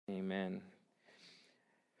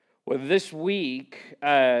Well, this week,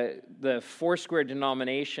 the Foursquare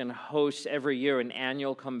denomination hosts every year an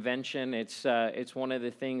annual convention. It's one of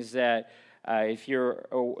the things that, if you're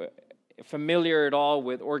familiar at all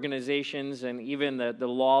with organizations and even the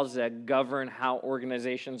laws that govern how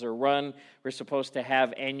organizations are run, we're supposed to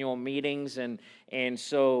have annual meetings, and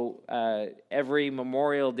so every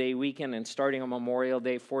Memorial Day weekend and starting on Memorial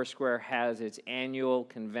Day, Foursquare has its annual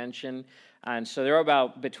convention. And so there are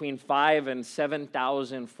about between 5,000 and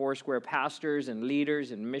 7,000 Foursquare pastors and leaders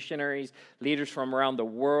and missionaries, leaders from around the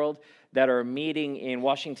world that are meeting in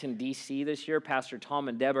Washington, D.C. this year. Pastor Tom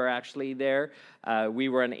and Deb are actually there. We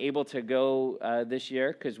were unable to go this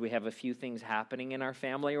year because we have a few things happening in our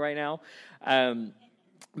family right now.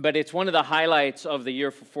 But it's one of the highlights of the year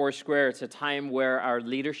for Foursquare. It's a time where our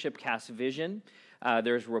leadership casts vision.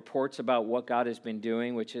 There's reports about what God has been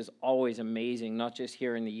doing, which is always amazing, not just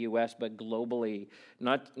here in the U.S., but globally.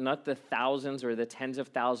 Not the thousands or the tens of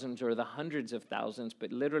thousands or the hundreds of thousands,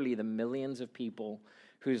 but literally the millions of people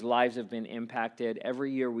whose lives have been impacted.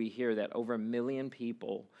 Every year we hear that over 1 million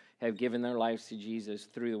people have given their lives to Jesus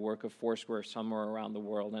through the work of Foursquare somewhere around the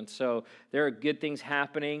world. And so there are good things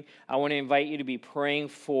happening. I want to invite you to be praying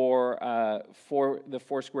for the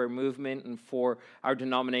Foursquare movement and for our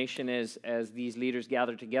denomination as these leaders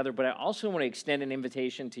gather together. But I also want to extend an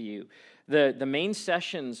invitation to you. The main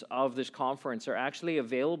sessions of this conference are actually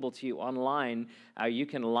available to you online. You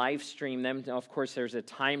can live stream them. Now, of course, there's a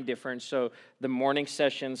time difference, so the morning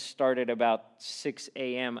sessions start at about 6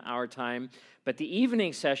 a.m. our time. But the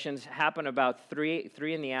evening sessions happen about 3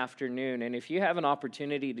 in the afternoon. And if you have an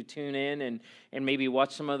opportunity to tune in and maybe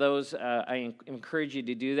watch some of those, I encourage you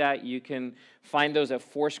to do that. You can find those at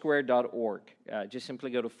foursquare.org. Just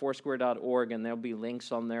simply go to foursquare.org, and there'll be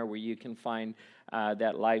links on there where you can find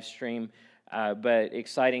that live stream. But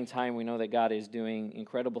exciting time. We know that God is doing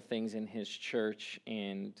incredible things in His church,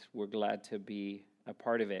 and we're glad to be a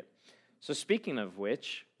part of it. So speaking of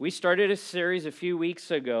which, we started a series a few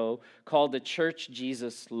weeks ago called The Church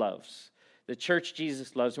Jesus Loves. The Church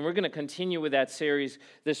Jesus Loves. And we're going to continue with that series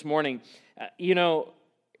this morning. It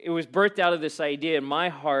was birthed out of this idea in my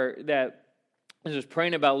heart that I was just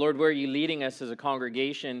praying about, Lord, where are you leading us as a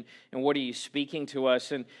congregation, and what are you speaking to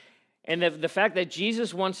us? And the fact that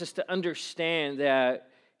Jesus wants us to understand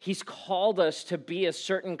that He's called us to be a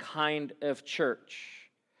certain kind of church.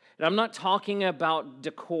 And I'm not talking about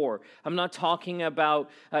decor. I'm not talking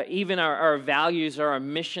about even our values or our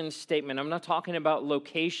mission statement. I'm not talking about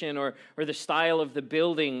location or the style of the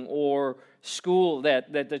building or school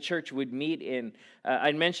that the church would meet in.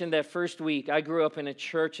 I mentioned that first week, I grew up in a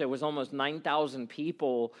church that was almost 9,000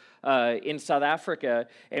 people in South Africa.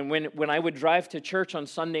 And when I would drive to church on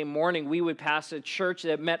Sunday morning, we would pass a church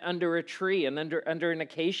that met under a tree and under an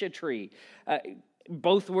acacia tree.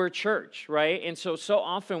 Both were church, right? And so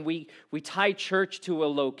often we tie church to a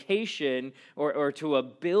location or to a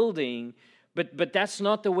building, but that's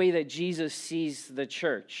not the way that Jesus sees the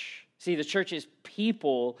church. See, the church is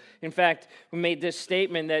people. In fact, we made this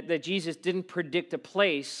statement that Jesus didn't predict a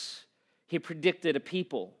place, He predicted a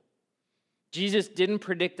people. Jesus didn't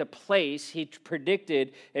predict a place, He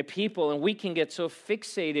predicted a people, and we can get so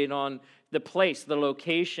fixated on the place, the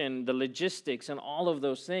location, the logistics, and all of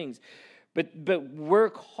those things. But we're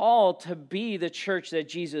called to be the church that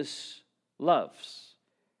Jesus loves.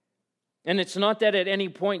 And it's not that at any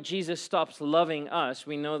point Jesus stops loving us.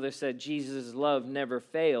 We know this, that Jesus' love never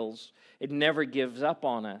fails. It never gives up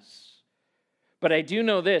on us. But I do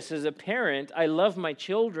know this, as a parent, I love my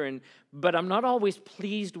children, but I'm not always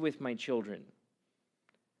pleased with my children.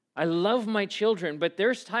 I love my children, but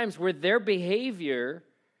there's times where their behavior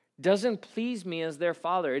doesn't please me as their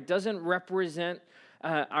father. It doesn't represent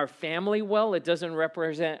our family well, it doesn't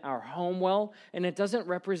represent our home well, and it doesn't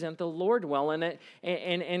represent the Lord well.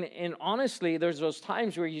 And honestly, there's those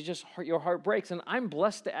times where your heart breaks. And I'm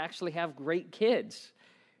blessed to actually have great kids,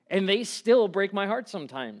 and they still break my heart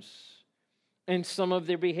sometimes in some of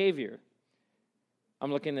their behavior.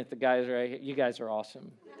 I'm looking at the guys right here. You guys are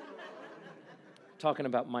awesome. Talking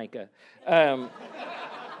about Micah. Oh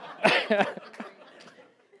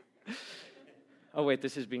wait,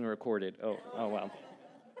 this is being recorded. Oh wow.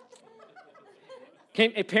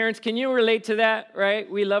 Parents, can you relate to that, right?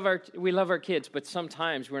 We love our kids, but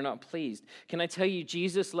sometimes we're not pleased. Can I tell you,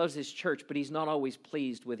 Jesus loves His church, but He's not always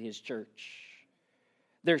pleased with His church.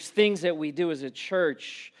 There's things that we do as a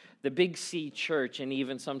church, the Big C church, and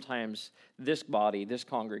even sometimes this body, this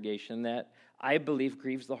congregation, that I believe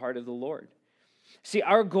grieves the heart of the Lord. See,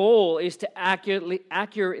 our goal is to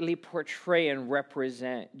accurately portray and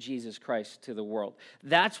represent Jesus Christ to the world.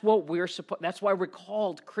 That's what that's why we're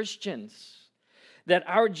called Christians. that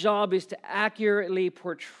our job is to accurately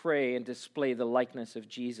portray and display the likeness of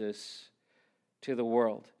Jesus to the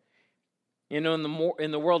world. In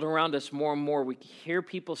the world around us, more and more, we hear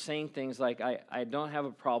people saying things like, I don't have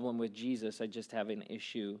a problem with Jesus, I just have an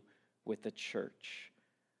issue with the church.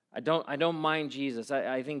 I don't mind Jesus.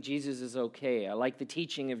 I think Jesus is okay. I like the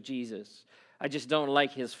teaching of Jesus. I just don't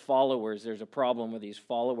like his followers. There's a problem with these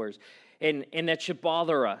followers. And that should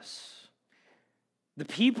bother us. The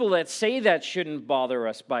people that say that shouldn't bother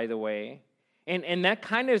us, by the way. And that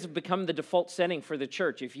kind of has become the default setting for the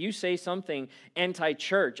church. If you say something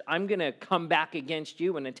anti-church, I'm going to come back against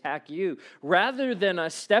you and attack you. Rather than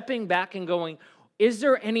us stepping back and going, is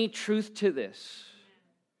there any truth to this?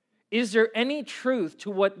 Is there any truth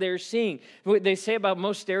to what they're seeing? What they say about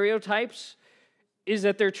most stereotypes is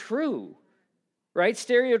that they're true. Right?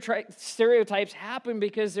 Stereotypes happen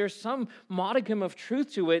because there's some modicum of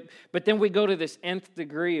truth to it, but then we go to this nth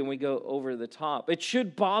degree and we go over the top. It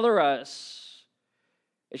should bother us.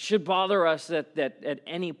 It should bother us that at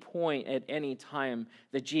any point, at any time,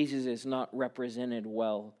 that Jesus is not represented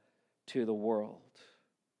well to the world.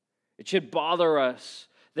 It should bother us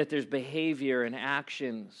that there's behavior and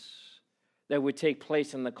actions that would take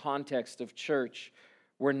place in the context of church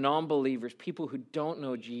where non-believers, people who don't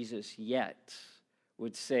know Jesus yet,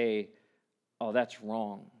 would say, oh, that's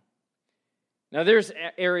wrong. Now, there's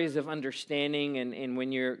areas of understanding, and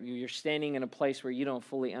when you're standing in a place where you don't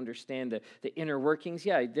fully understand the inner workings,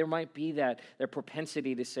 yeah, there might be their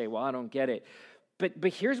propensity to say, well, I don't get it.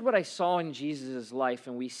 But here's what I saw in Jesus' life,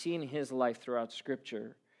 and we see in his life throughout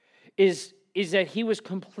Scripture, is that he was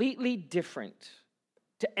completely different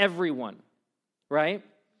to everyone, right?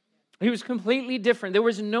 He was completely different. There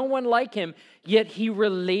was no one like him, yet he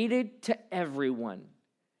related to everyone.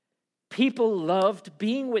 People loved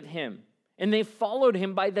being with him, and they followed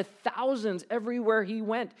him by the thousands everywhere he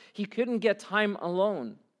went. He couldn't get time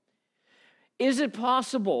alone. Is it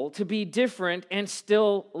possible to be different and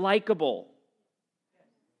still likable?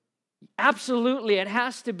 Absolutely, it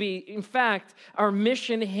has to be. In fact, our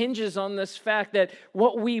mission hinges on this fact that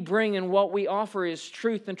what we bring and what we offer is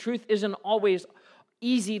truth, and truth isn't always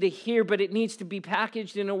easy to hear, but it needs to be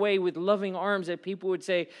packaged in a way with loving arms that people would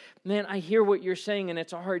say, man, I hear what you're saying, and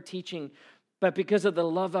it's a hard teaching, but because of the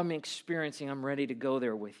love I'm experiencing, I'm ready to go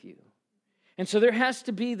there with you. And so there has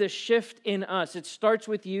to be the shift in us. It starts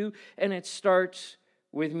with you, and it starts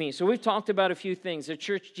with me. So we've talked about a few things. The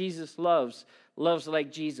church Jesus loves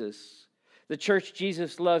like Jesus. The church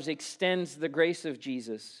Jesus loves extends the grace of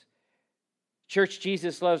Jesus. Church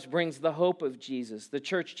Jesus loves brings the hope of Jesus. The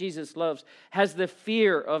church Jesus loves has the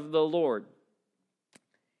fear of the Lord.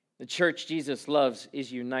 The church Jesus loves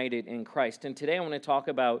is united in Christ. And today I want to talk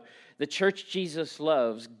about the church Jesus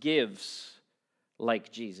loves gives like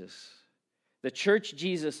Jesus. The church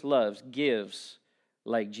Jesus loves gives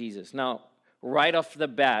like Jesus. Now, right off the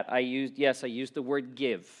bat, I used the word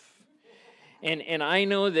give. And I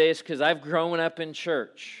know this because I've grown up in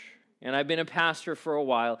church, and I've been a pastor for a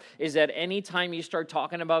while, is that anytime you start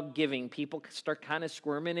talking about giving, people start kind of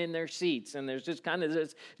squirming in their seats, and there's just kind of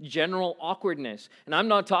this general awkwardness. And I'm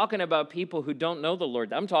not talking about people who don't know the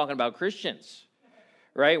Lord. I'm talking about Christians,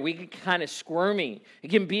 right? We get kind of squirmy.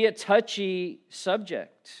 It can be a touchy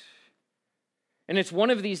subject. And it's one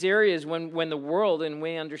of these areas when the world, and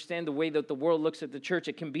we understand the way that the world looks at the church,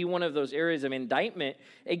 it can be one of those areas of indictment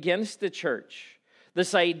against the church.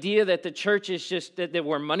 This idea that the church is just, that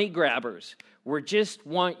we're money grabbers. We just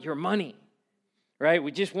want your money, right?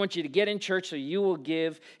 We just want you to get in church so you will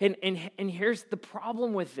give. And here's the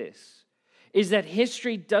problem with this, is that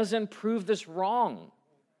history doesn't prove this wrong.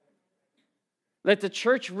 That the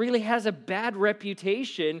church really has a bad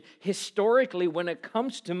reputation historically when it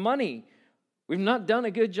comes to money. We've not done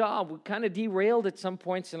a good job. We've kind of derailed at some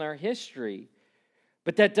points in our history.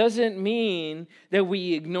 But that doesn't mean that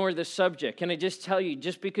we ignore the subject. Can I just tell you,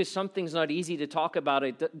 just because something's not easy to talk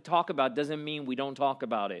about doesn't mean we don't talk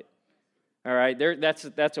about it. All right?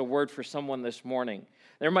 That's a word for someone this morning.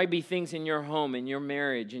 There might be things in your home, in your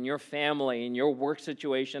marriage, in your family, in your work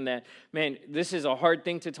situation that, man, this is a hard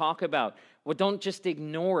thing to talk about. Well, don't just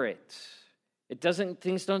ignore it.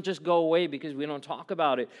 Things don't just go away because we don't talk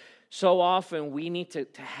about it. So often we need to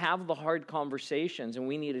have the hard conversations, and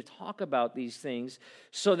we need to talk about these things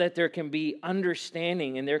so that there can be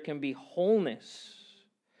understanding and there can be wholeness.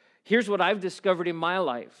 Here's what I've discovered in my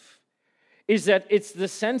life, is that it's the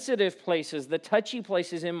sensitive places, the touchy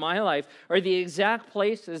places in my life are the exact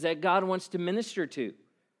places that God wants to minister to.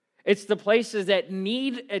 It's the places that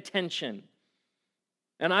need attention.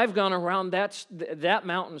 And I've gone around that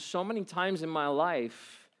mountain so many times in my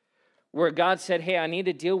life where God said, hey, I need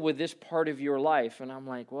to deal with this part of your life. And I'm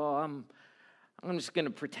like, well, I'm just going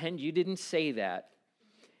to pretend you didn't say that.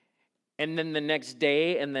 And then the next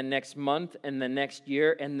day and the next month and the next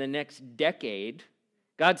year and the next decade,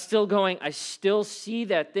 God's still going, I still see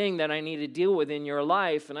that thing that I need to deal with in your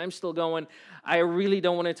life. And I'm still going, I really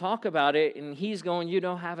don't want to talk about it. And he's going, you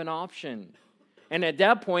don't have an option. And at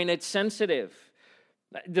that point, it's sensitive.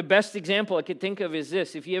 The best example I could think of is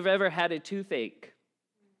this. If you've ever had a toothache,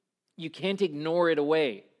 you can't ignore it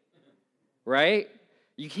away, right?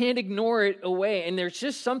 You can't ignore it away. And there's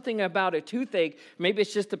just something about a toothache. Maybe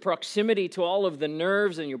it's just the proximity to all of the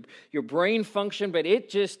nerves and your brain function, but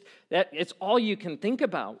it's all you can think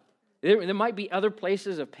about. There might be other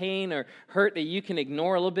places of pain or hurt that you can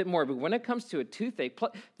ignore a little bit more. But when it comes to a toothache,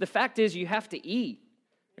 the fact is you have to eat.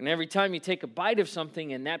 And every time you take a bite of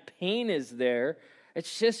something and that pain is there,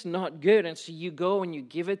 it's just not good. And so you go and you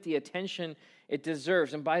give it the attention it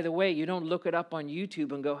deserves. And by the way, you don't look it up on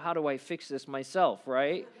YouTube and go, how do I fix this myself,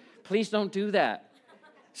 right? Please don't do that.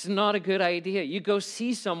 It's not a good idea. You go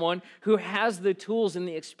see someone who has the tools and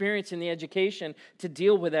the experience and the education to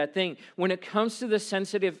deal with that thing. When it comes to the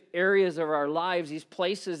sensitive areas of our lives, these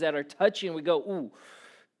places that are touchy, and we go, ooh,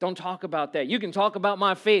 don't talk about that. You can talk about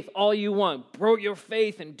my faith all you want. Grow your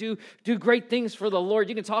faith and do great things for the Lord.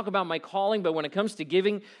 You can talk about my calling, but when it comes to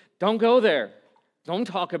giving, don't go there. Don't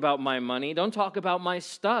talk about my money. Don't talk about my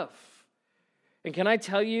stuff. And can I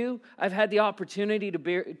tell you, I've had the opportunity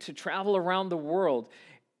to travel around the world,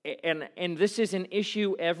 and this is an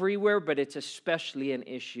issue everywhere, but it's especially an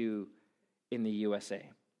issue in the USA.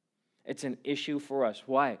 It's an issue for us.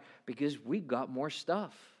 Why? Because we've got more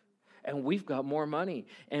stuff, and we've got more money.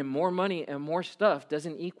 And more stuff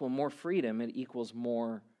doesn't equal more freedom. It equals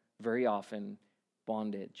more, very often,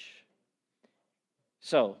 bondage.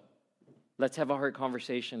 So, let's have a hard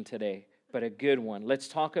conversation today, but a good one. Let's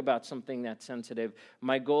talk about something that's sensitive.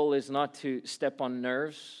 My goal is not to step on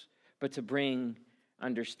nerves, but to bring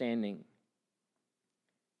understanding.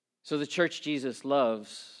 So the church Jesus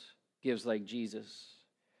loves gives like Jesus.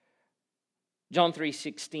 John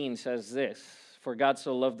 3:16 says this, for God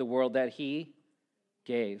so loved the world that he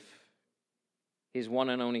gave his one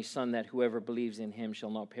and only Son, that whoever believes in him shall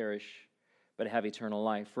not perish, but have eternal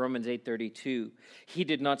life. Romans 8:32, he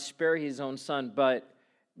did not spare his own Son, but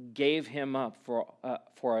gave him up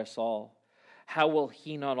for us all. How will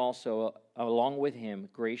he not also, along with him,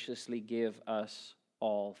 graciously give us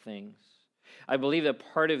all things? I believe that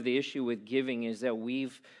part of the issue with giving is that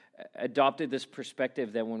we've adopted this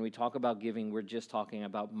perspective that when we talk about giving, we're just talking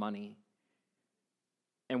about money.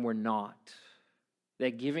 And we're not.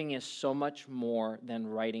 That giving is so much more than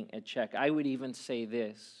writing a check. I would even say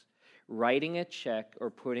this. Writing a check or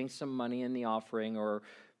putting some money in the offering or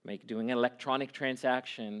doing an electronic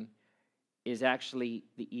transaction is actually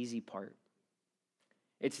the easy part.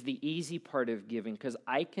 It's the easy part of giving because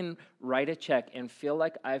I can write a check and feel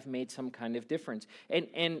like I've made some kind of difference.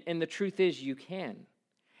 And the truth is you can.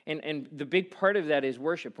 And the big part of that is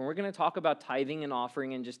worship. And we're going to talk about tithing and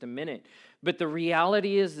offering in just a minute. But the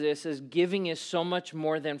reality is this, is giving is so much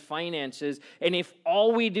more than finances. And if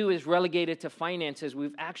all we do is relegate it to finances,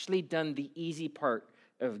 we've actually done the easy part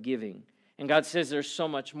of giving. And God says there's so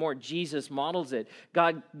much more. Jesus models it.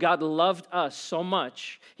 God loved us so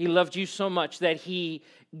much. He loved you so much that he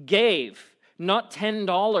gave not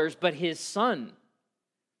 $10, but his Son.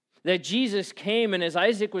 That Jesus came, and as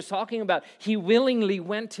Isaac was talking about, he willingly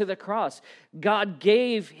went to the cross. God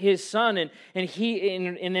gave his Son, and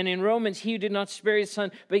then in Romans, he did not spare his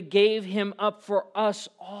Son, but gave him up for us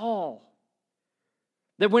all.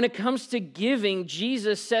 That when it comes to giving,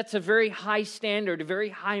 Jesus sets a very high standard, a very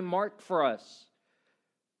high mark for us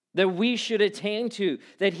that we should attain to,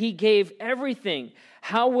 that he gave everything.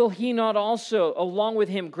 How will he not also, along with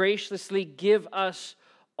him, graciously give us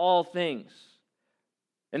all things?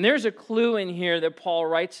 And there's a clue in here that Paul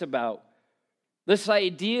writes about. This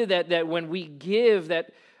idea that when we give,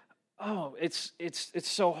 that, it's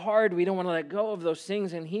so hard, we don't want to let go of those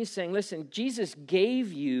things. And he's saying, listen, Jesus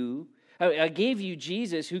gave you, I gave you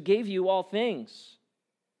Jesus who gave you all things.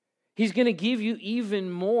 He's going to give you even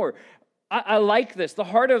more. I like this. The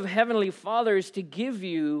heart of Heavenly Father is to give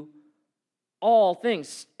you all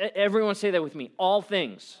things. Everyone say that with me. All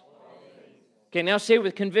things. Okay, now say it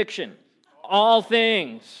with conviction. All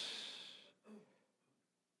things.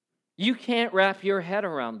 You can't wrap your head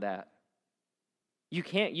around that. You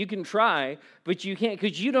can't. You can try, but you can't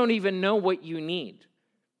because you don't even know what you need.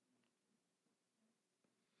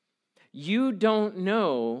 You don't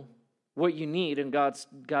know what you need, and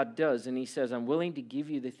God does. And he says, I'm willing to give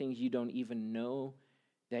you the things you don't even know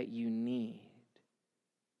that you need.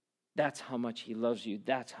 That's how much he loves you.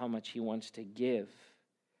 That's how much he wants to give.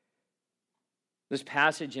 This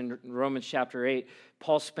passage in Romans chapter 8,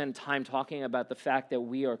 Paul spent time talking about the fact that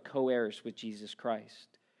we are co-heirs with Jesus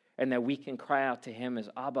Christ and that we can cry out to him as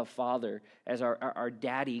Abba Father, as our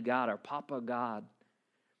daddy God, our Papa God.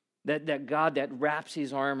 That God that wraps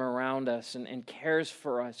his arm around us and cares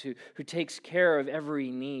for us, who takes care of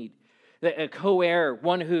every need. A co-heir,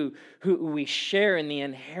 one who we share in the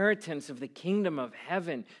inheritance of the kingdom of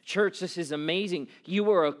heaven. Church, this is amazing.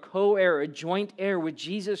 You are a co-heir, a joint heir with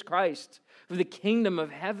Jesus Christ of the kingdom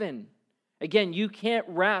of heaven. Again, you can't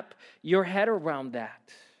wrap your head around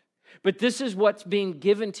that. But this is what's being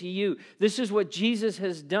given to you. This is what Jesus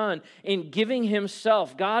has done in giving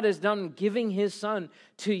himself. God has done in giving his son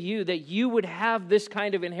to you, that you would have this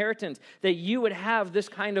kind of inheritance, that you would have this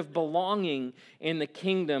kind of belonging in the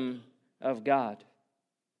kingdom of God.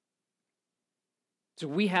 So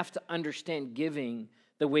we have to understand giving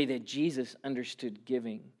the way that Jesus understood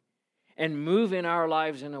giving and move in our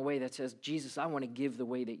lives in a way that says, Jesus, I want to give the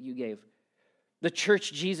way that you gave. The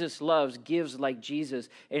church Jesus loves gives like Jesus,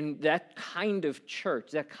 and that kind of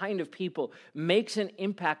church, that kind of people makes an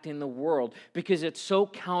impact in the world because it's so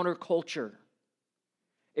counterculture.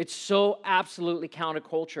 It's so absolutely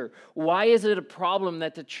counterculture. Why is it a problem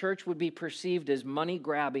that the church would be perceived as money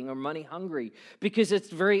grabbing or money hungry? Because it's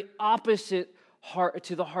very opposite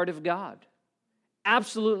to the heart of God.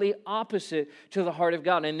 Absolutely opposite to the heart of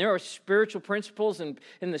God. And there are spiritual principles and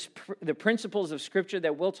the principles of Scripture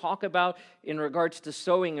that we'll talk about in regards to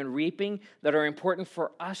sowing and reaping that are important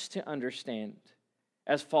for us to understand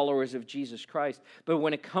as followers of Jesus Christ. But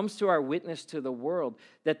when it comes to our witness to the world,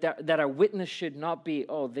 that our witness should not be,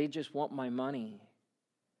 oh, they just want my money.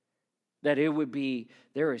 That it would be,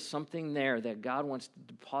 there is something there that God wants to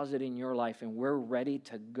deposit in your life, and we're ready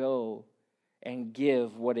to go and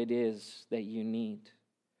give what it is that you need.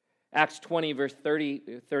 Acts 20, verse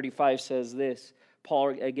 35 says this. Paul,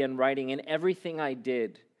 again, writing, "In everything I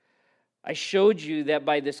did, I showed you that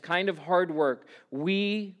by this kind of hard work,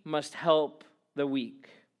 we must help the weak.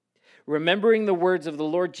 Remembering the words of the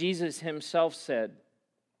Lord Jesus himself said,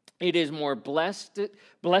 it is more blessed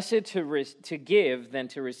to give than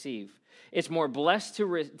to receive. It's more blessed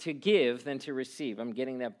to give than to receive." I'm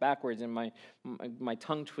getting that backwards in my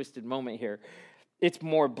tongue-twisted moment here. It's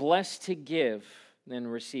more blessed to give than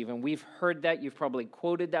receive. And we've heard that. You've probably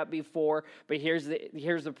quoted that before. But here's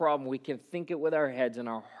the problem. We can think it with our heads, and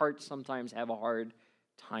our hearts sometimes have a hard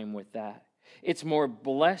time with that. It's more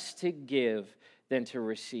blessed to give than to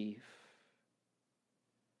receive.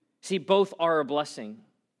 See, both are a blessing.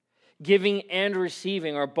 Giving and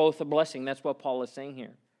receiving are both a blessing. That's what Paul is saying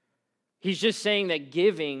here. He's just saying that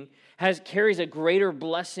giving carries a greater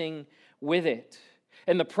blessing with it.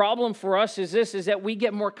 And the problem for us is that we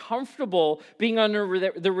get more comfortable being on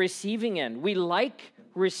the receiving end. We like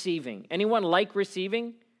receiving. Anyone like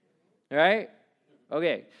receiving? All right?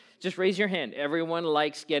 Okay. Just raise your hand. Everyone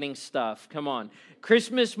likes getting stuff. Come on.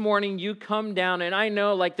 Christmas morning, you come down, and I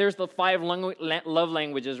know, like, there's the 5 love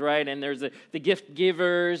languages, right? And there's the gift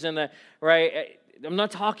givers and right? I'm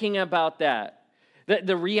not talking about that.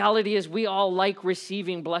 The reality is we all like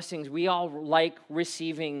receiving blessings. We all like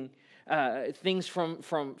receiving things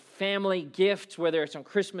from family, gifts, whether it's on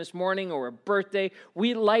Christmas morning or a birthday.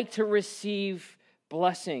 We like to receive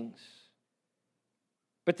blessings.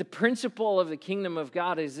 But the principle of the kingdom of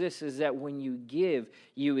God is that when you give,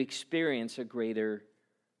 you experience a greater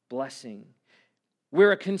blessing.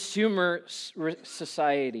 We're a consumer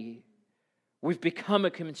society. We've become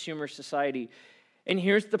a consumer society. And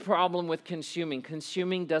here's the problem with consuming.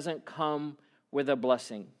 Consuming doesn't come with a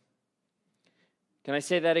blessing. Can I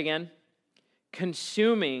say that again?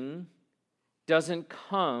 Consuming doesn't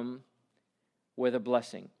come with a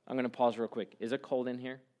blessing. I'm going to pause real quick. Is it cold in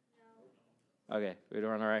here? No. Okay, we're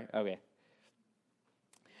doing all right? Okay.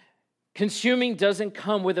 Consuming doesn't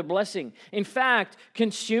come with a blessing. In fact,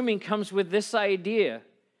 consuming comes with this idea.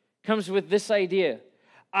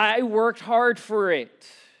 I worked hard for it.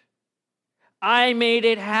 I made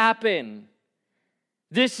it happen.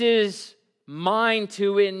 This is mine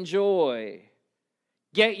to enjoy.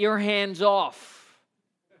 Get your hands off.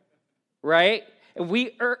 Right? And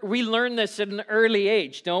we learn this at an early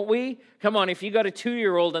age, don't we? Come on, if you got a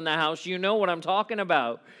 2-year-old in the house, you know what I'm talking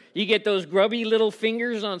about. You get those grubby little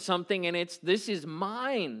fingers on something, and this is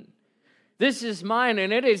mine. This is mine,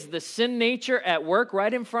 and it is the sin nature at work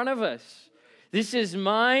right in front of us. This is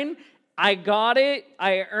mine. I got it.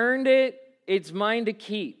 I earned it. It's mine to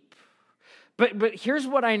keep. But here's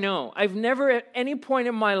what I know. I've never at any point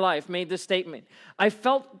in my life made this statement. I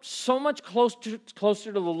felt so much closer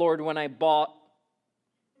to the Lord when I bought.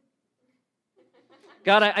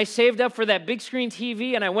 God, I saved up for that big screen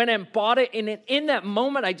TV and I went and bought it. And in that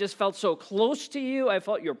moment, I just felt so close to you. I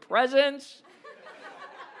felt your presence,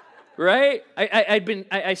 right?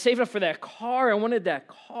 I saved up for that car. I wanted that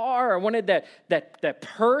car. I wanted that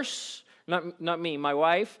purse. Not me, my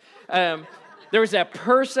wife. There was that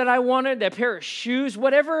purse that I wanted, that pair of shoes,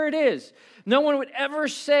 whatever it is. No one would ever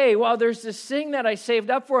say, well, there's this thing that I saved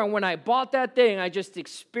up for, and when I bought that thing, I just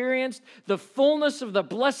experienced the fullness of the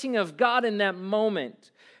blessing of God in that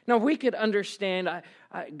moment. Now, we could understand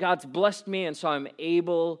God's blessed me, and so I'm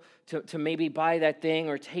able to maybe buy that thing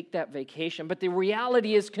or take that vacation. But the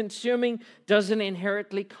reality is consuming doesn't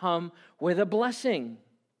inherently come with a blessing.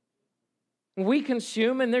 We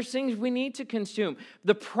consume, and there's things we need to consume.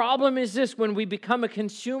 The problem is this: when we become a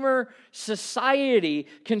consumer society,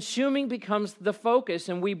 consuming becomes the focus,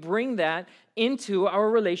 and we bring that into our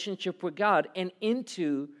relationship with God and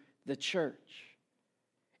into the church.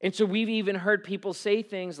 And so we've even heard people say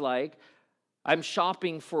things like, I'm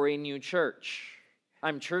shopping for a new church.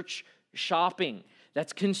 I'm church shopping.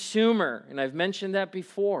 That's consumer, and I've mentioned that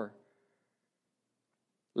before.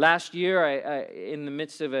 Last year, in the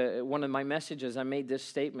midst of one of my messages, I made this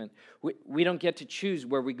statement. We don't get to choose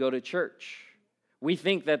where we go to church. We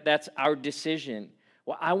think that that's our decision.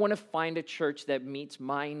 Well, I want to find a church that meets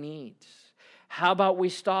my needs. How about we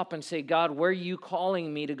stop and say, God, where are you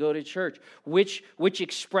calling me to go to church? Which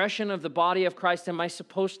expression of the body of Christ am I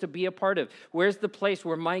supposed to be a part of? Where's the place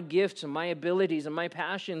where my gifts and my abilities and my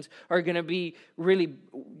passions are going to be really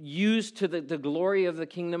used to the glory of the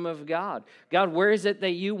kingdom of God? God, where is it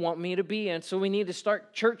that you want me to be? And so we need to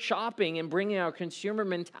start church shopping and bringing our consumer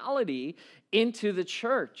mentality into the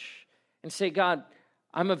church and say, God,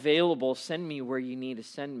 I'm available. Send me where you need to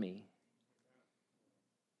send me.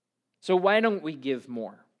 So why don't we give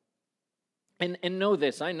more? And know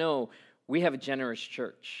this, I know we have a generous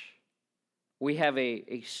church. We have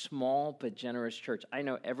a small but generous church. I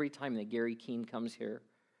know every time that Gary Keene comes here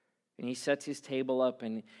and he sets his table up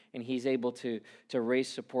and he's able to raise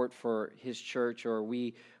support for his church, or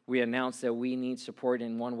we announce that we need support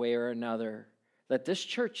in one way or another, that this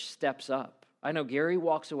church steps up. I know Gary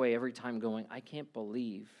walks away every time going, I can't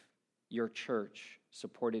believe your church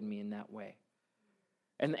supported me in that way.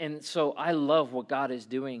 And so I love what God is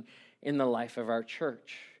doing in the life of our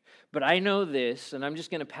church. But I know this, and I'm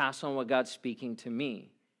just going to pass on what God's speaking to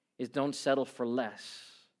me, is don't settle for less.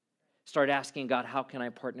 Start asking God, how can I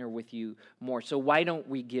partner with you more? So why don't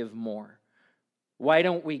we give more? Why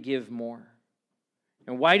don't we give more?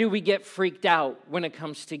 And why do we get freaked out when it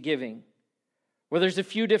comes to giving? Well, there's a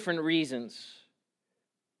few different reasons.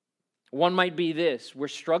 One might be this: we're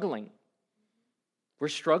struggling. We're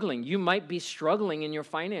struggling. You might be struggling in your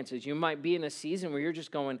finances. You might be in a season where you're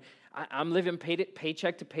just going, I'm living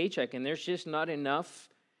paycheck to paycheck, and there's just not enough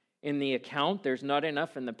in the account. There's not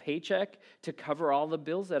enough in the paycheck to cover all the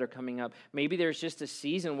bills that are coming up. Maybe there's just a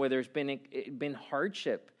season where there's been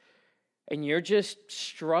hardship, and you're just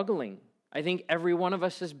struggling. I think every one of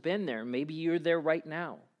us has been there. Maybe you're there right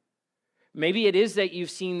now. Maybe it is that you've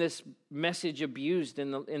seen this message abused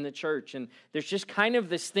in the church, and there's just kind of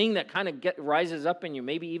this thing that kind of rises up in you.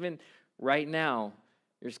 Maybe even right now,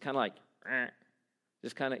 you're just kind of like,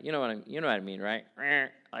 just kind of, you know what I mean, right?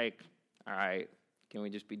 Like, all right, can we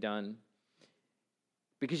just be done?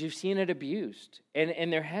 Because you've seen it abused,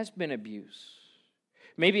 and there has been abuse.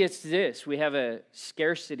 Maybe it's this: we have a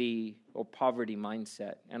scarcity or poverty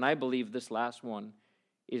mindset, and I believe this last one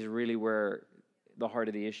is really where the heart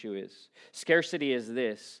of the issue is. Scarcity is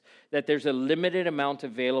this: that there's a limited amount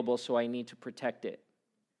available, so I need to protect it.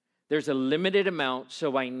 There's a limited amount,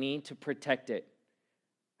 so I need to protect it.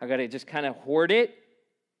 I got to just kind of hoard it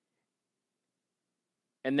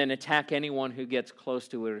and then attack anyone who gets close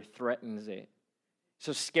to it or threatens it.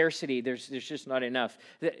 So scarcity, there's just not enough.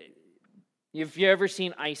 If you've ever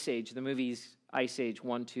seen Ice Age, the movies Ice Age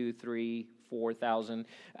 1, 2, 3, 4,000,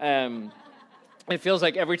 it feels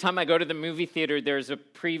like every time I go to the movie theater, there's a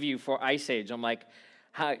preview for Ice Age. I'm like,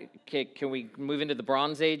 can we move into the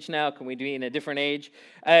Bronze Age now? Can we do it in a different age?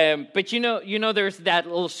 But you know, there's that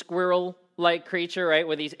little squirrel-like creature, right,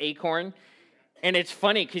 with his acorn. And it's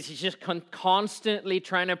funny because he's just constantly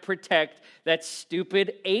trying to protect that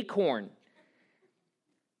stupid acorn.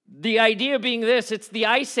 The idea being this: it's the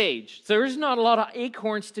Ice Age. So there's not a lot of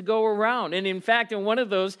acorns to go around. And in fact, in one of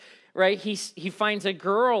those, right, he finds a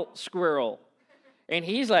girl squirrel. And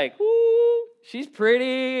he's like, ooh, she's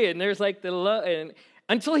pretty. And there's like and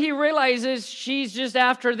until he realizes she's just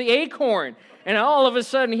after the acorn. And all of a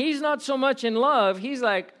sudden, he's not so much in love. He's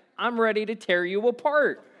like, I'm ready to tear you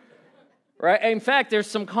apart. Right? In fact, there's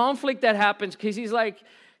some conflict that happens because he's like,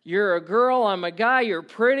 you're a girl, I'm a guy, you're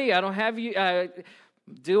pretty, I don't have you.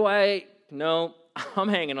 Do I? No, I'm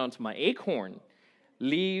hanging on to my acorn.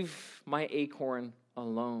 Leave my acorn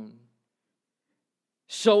alone.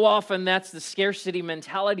 So often that's the scarcity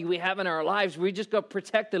mentality we have in our lives. We just got to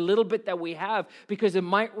protect the little bit that we have because it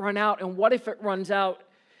might run out. And what if it runs out?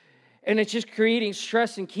 And it's just creating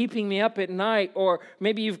stress and keeping me up at night. Or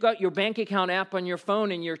maybe you've got your bank account app on your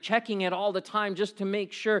phone and you're checking it all the time just to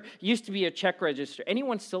make sure. It used to be a check register.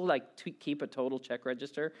 Anyone still keep a total check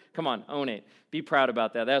register? Come on, own it. Be proud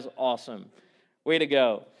about that. That's awesome. Way to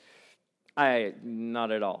go.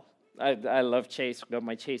 Not at all. I love Chase. I got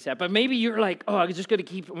my Chase app. But maybe you're like, oh, I'm just going to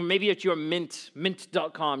keep, or maybe it's your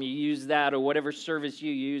mint.com. You use that or whatever service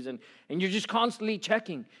you use, and you're just constantly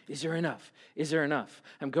checking. Is there enough? Is there enough?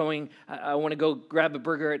 I want to go grab a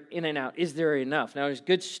burger at In-N-Out. Is there enough? Now, there's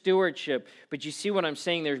good stewardship, but you see what I'm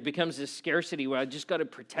saying? There becomes this scarcity where I just got to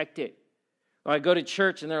protect it. Or I go to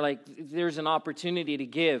church, and they're like, there's an opportunity to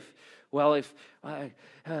give. Well, if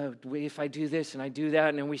I do this and I do that,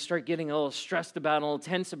 and then we start getting a little stressed about it, a little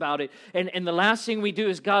tense about it, and the last thing we do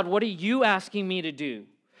is, God, what are you asking me to do?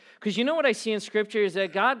 Because you know what I see in Scripture is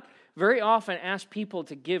that God very often asks people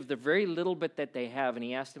to give the very little bit that they have, and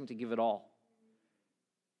He asks them to give it all.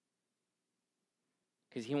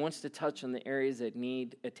 Because He wants to touch on the areas that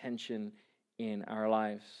need attention in our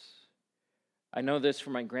lives. I know this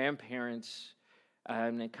from my grandparents,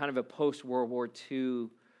 and kind of a post-World War II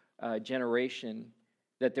generation,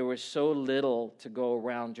 that there was so little to go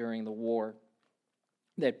around during the war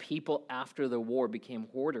that people after the war became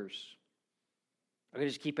hoarders. I could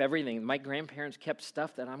just keep everything. My grandparents kept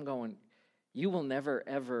stuff that I'm going, you will never,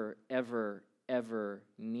 ever, ever, ever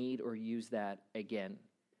need or use that again.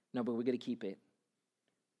 No, but we got to keep it.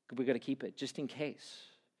 We got to keep it just in case.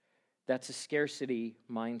 That's a scarcity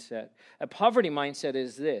mindset. A poverty mindset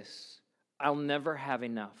is this: I'll never have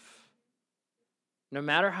enough. No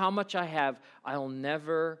matter how much I have, I'll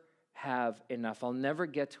never have enough. I'll never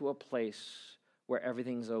get to a place where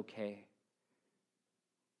everything's okay.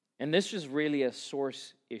 And this is really a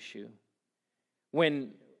source issue.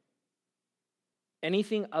 When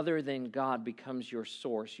anything other than God becomes your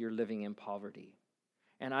source, you're living in poverty.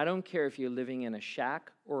 And I don't care if you're living in a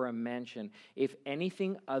shack or a mansion. If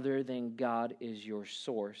anything other than God is your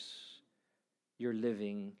source, you're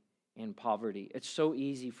living in poverty. It's so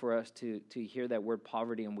easy for us to hear that word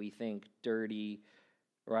poverty and we think dirty,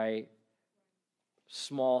 right?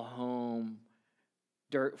 Small home,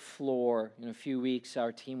 dirt floor. In a few weeks,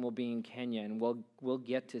 our team will be in Kenya, and we'll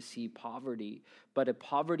get to see poverty. But a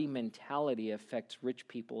poverty mentality affects rich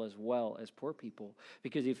people as well as poor people.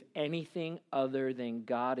 Because if anything other than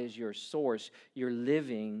God is your source, you're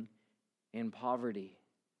living in poverty.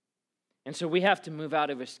 And so we have to move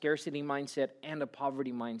out of a scarcity mindset and a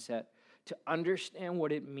poverty mindset to understand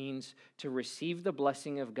what it means to receive the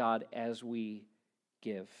blessing of God as we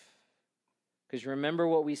give. Because remember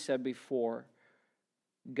what we said before.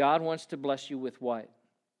 God wants to bless you with what?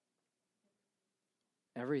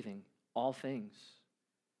 Everything, all things.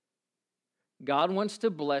 God wants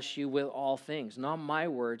to bless you with all things. Not my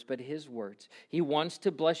words, but His words. He wants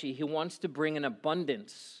to bless you. He wants to bring an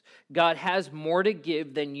abundance. God has more to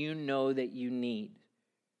give than you know that you need.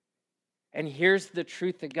 And here's the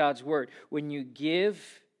truth of God's word. When you give,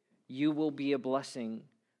 you will be a blessing.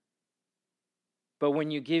 But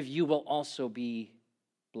when you give, you will also be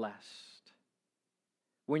blessed.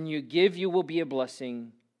 When you give, you will be a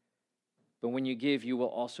blessing. But when you give, you will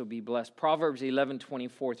also be blessed. Proverbs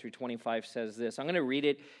 11:24 through 25 says this. I'm going to read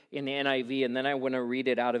it in the NIV, and then I want to read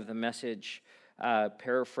it out of the Message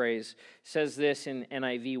paraphrase. It says this in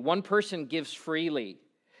NIV: one person gives freely,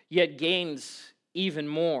 yet gains even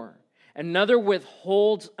more. Another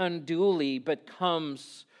withholds unduly, but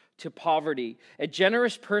comes to poverty. A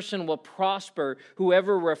generous person will prosper.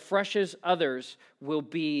 Whoever refreshes others will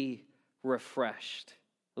be refreshed.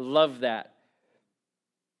 Love that.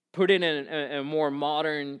 Put it in a more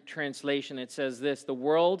modern translation. It says this: the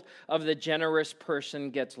world of the generous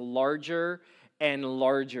person gets larger and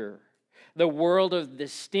larger. The world of the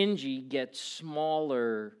stingy gets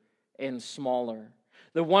smaller and smaller.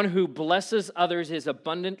 The one who blesses others is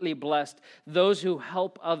abundantly blessed. Those who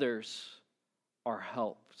help others are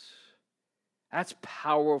helped. That's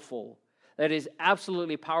powerful. That is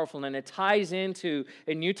absolutely powerful, and it ties into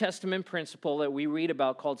a New Testament principle that we read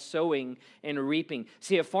about called sowing and reaping.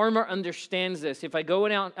 See, a farmer understands this. If I go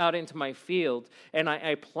out into my field and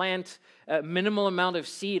I plant a minimal amount of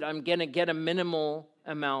seed, I'm going to get a minimal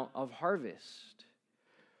amount of harvest.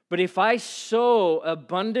 But if I sow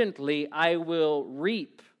abundantly, I will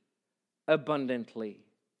reap abundantly.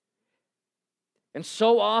 And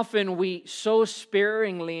so often we sow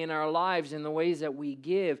sparingly in our lives in the ways that we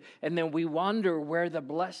give, and then we wonder where the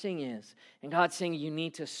blessing is. And God's saying you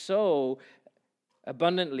need to sow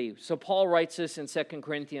abundantly. So Paul writes this in 2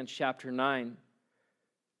 Corinthians chapter 9,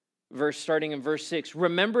 starting in verse 6.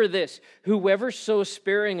 Remember this, whoever sows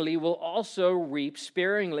sparingly will also reap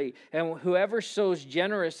sparingly, and whoever sows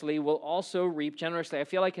generously will also reap generously. I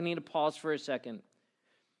feel like I need to pause for a second.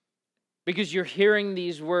 Because you're hearing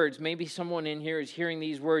these words. Maybe someone in here is hearing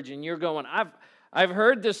these words and you're going, I've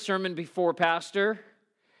heard this sermon before, Pastor.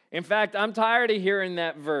 In fact, I'm tired of hearing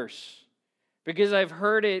that verse because I've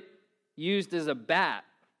heard it used as a bat.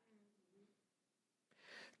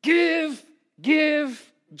 Give,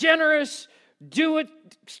 generous, do it,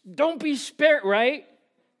 don't be spared, right?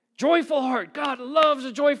 Joyful heart. God loves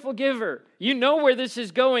a joyful giver. You know where this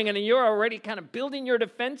is going and you're already kind of building your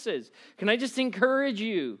defenses. Can I just encourage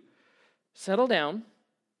you? Settle down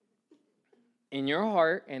in your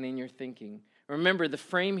heart and in your thinking. Remember, the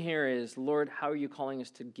frame here is, Lord, how are you calling us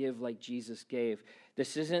to give like Jesus gave?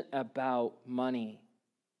 This isn't about money.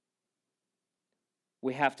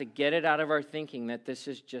 We have to get it out of our thinking that this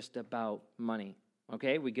is just about money.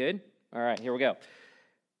 Okay, we good? All right, here we go.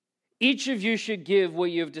 Each of you should give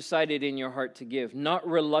what you have decided in your heart to give, not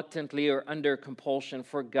reluctantly or under compulsion,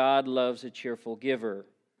 for God loves a cheerful giver.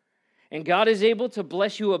 And God is able to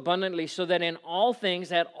bless you abundantly so that in all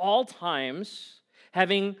things, at all times,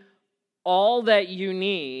 having all that you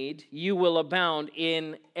need, you will abound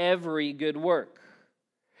in every good work.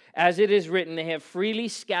 As it is written, they have freely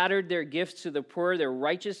scattered their gifts to the poor, their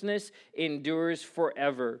righteousness endures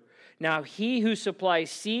forever. Now he who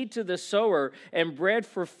supplies seed to the sower and bread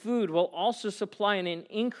for food will also supply and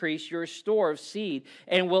increase your store of seed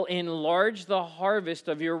and will enlarge the harvest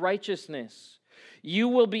of your righteousness. You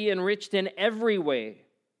will be enriched in every way.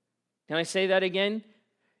 Can I say that again?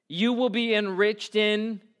 You will be enriched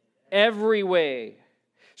in every way,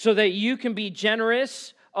 so that you can be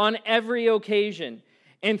generous on every occasion.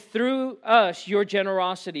 And through us, your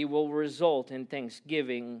generosity will result in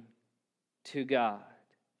thanksgiving to God.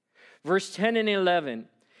 Verse 10 and 11.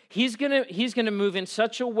 He's gonna move in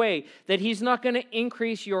such a way that he's not going to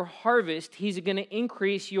increase your harvest. He's going to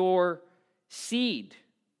increase your seed.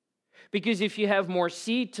 Because if you have more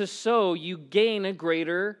seed to sow, you gain a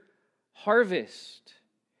greater harvest.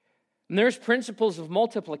 And there's principles of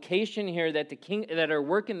multiplication here that are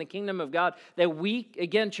working the kingdom of God that we,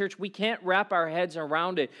 again, church, we can't wrap our heads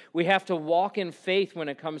around it. We have to walk in faith when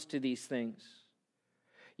it comes to these things.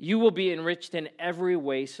 You will be enriched in every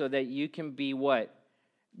way so that you can be what?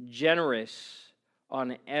 Generous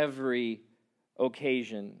on every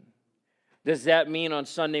occasion. Does that mean on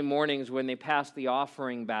Sunday mornings when they pass the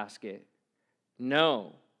offering basket?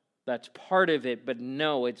 No, that's part of it, but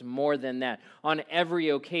no, it's more than that. On every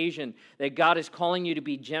occasion that God is calling you to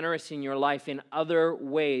be generous in your life in other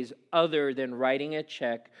ways other than writing a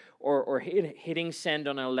check or hitting send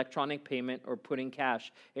on an electronic payment or putting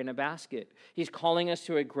cash in a basket. He's calling us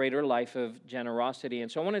to a greater life of generosity.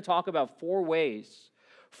 And so I want to talk about four ways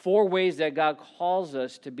that God calls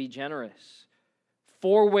us to be generous.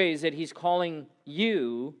 4 ways that he's calling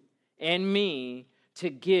you and me to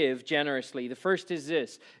give generously. The first is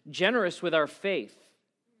this: generous with our faith.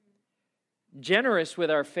 Generous with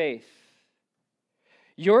our faith.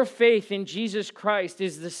 Your faith in Jesus Christ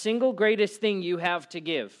is the single greatest thing you have to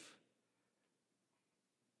give.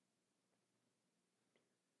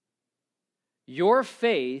 Your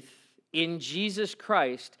faith in Jesus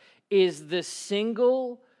Christ is the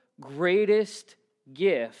single greatest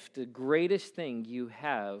gift, the greatest thing you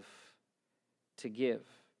have to give.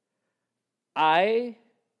 I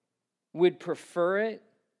would prefer it.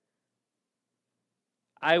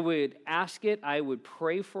 I would ask it. I would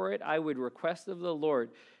pray for it. I would request of the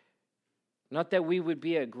Lord. Not that we would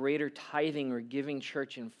be a greater tithing or giving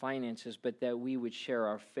church in finances, but that we would share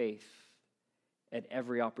our faith at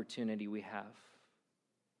every opportunity we have.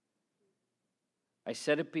 I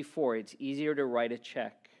said it before, it's easier to write a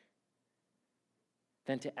check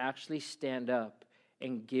than to actually stand up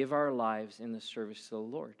and give our lives in the service of the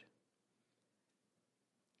Lord.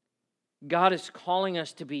 God is calling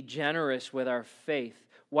us to be generous with our faith.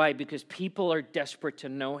 Why? Because people are desperate to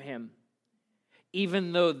know him.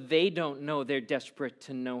 Even though they don't know, they're desperate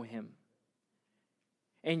to know him.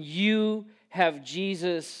 And you have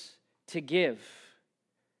Jesus to give.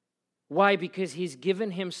 Why? Because he's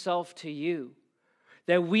given himself to you.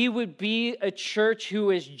 That we would be a church who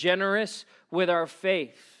is generous with our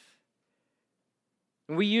faith.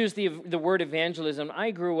 We use the word evangelism.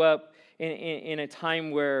 I grew up in a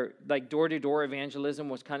time where like door-to-door evangelism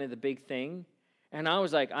was kind of the big thing. And I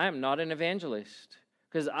was like, I am not an evangelist.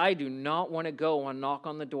 because I do not want to go and knock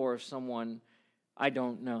on the door of someone I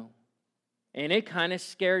don't know. And it kind of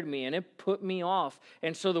scared me and it put me off.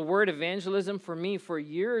 And so the word evangelism for me for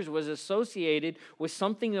years was associated with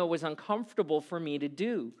something that was uncomfortable for me to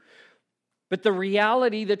do. But the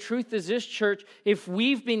reality, the truth is this, church, if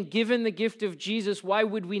we've been given the gift of Jesus, why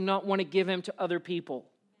would we not want to give him to other people?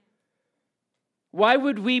 Why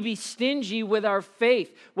would we be stingy with our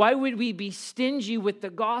faith? Why would we be stingy with the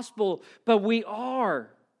gospel? But we are.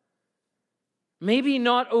 Maybe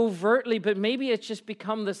not overtly, but maybe it's just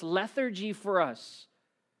become this lethargy for us.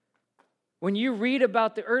 When you read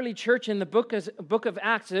about the early church in the book of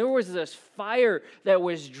Acts, there was this fire that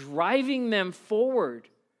was driving them forward.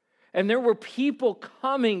 And there were people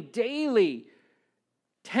coming daily,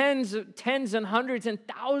 tens and hundreds and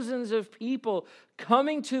thousands of people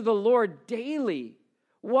coming to the Lord daily.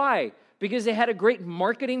 Why? Because they had a great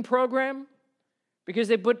marketing program? Because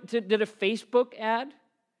they did a Facebook ad?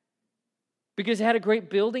 Because they had a great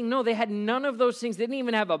building? No, they had none of those things. They didn't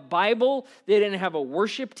even have a Bible. They didn't have a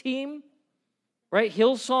worship team. Right?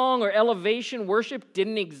 Hillsong or Elevation worship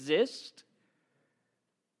didn't exist.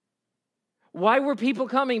 Why were people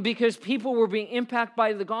coming? Because people were being impacted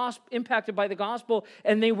by the gospel,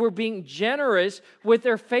 and they were being generous with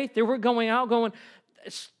their faith. They were going out going,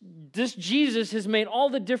 this Jesus has made all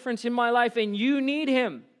the difference in my life, and you need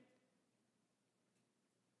him.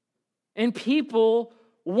 And people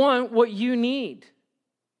want what you need.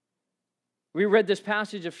 We read this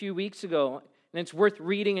passage a few weeks ago, and it's worth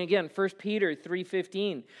reading again, 1 Peter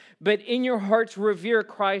 3:15. But in your hearts revere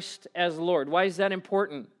Christ as Lord. Why is that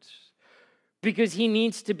important? Because he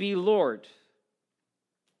needs to be Lord.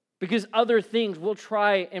 Because other things will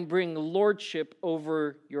try and bring lordship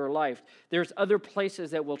over your life. There's other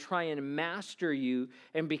places that will try and master you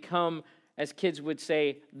and become, as kids would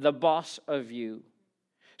say, the boss of you.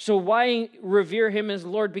 So why revere him as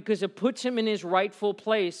Lord? Because it puts him in his rightful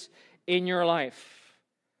place in your life.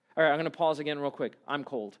 All right, I'm going to pause again real quick. I'm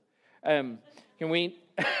cold. Can we?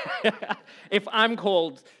 If I'm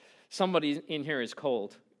cold, somebody in here is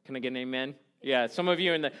cold. Can I get an amen? Yeah, some of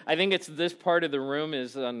you I think it's this part of the room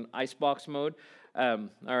is on icebox mode. All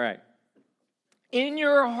right. In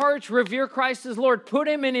your hearts, revere Christ as Lord. Put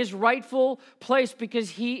him in his rightful place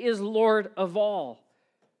because he is Lord of all.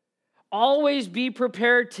 Always be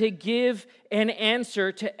prepared to give an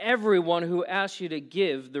answer to everyone who asks you to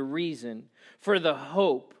give the reason for the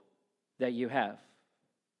hope that you have.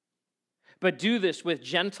 But do this with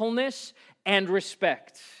gentleness and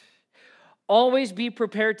respect. Always be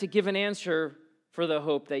prepared to give an answer for the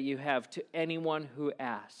hope that you have to anyone who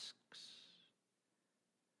asks.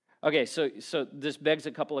 Okay, so this begs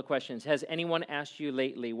a couple of questions. Has anyone asked you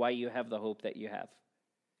lately why you have the hope that you have?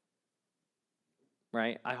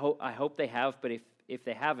 Right? I hope they have, but if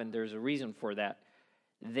they haven't, there's a reason for that.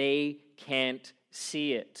 They can't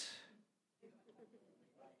see it.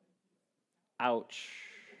 Ouch.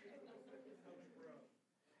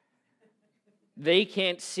 They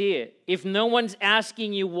can't see it. If no one's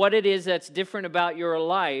asking you what it is that's different about your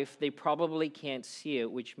life, they probably can't see it,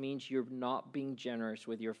 which means you're not being generous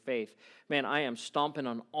with your faith. Man, I am stomping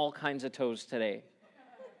on all kinds of toes today.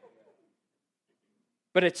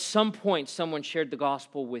 But at some point, someone shared the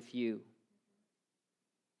gospel with you.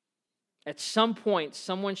 At some point,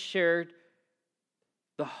 someone shared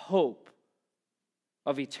the hope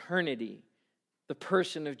of eternity, the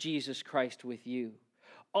person of Jesus Christ with you.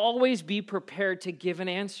 Always be prepared to give an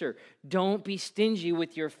answer. Don't be stingy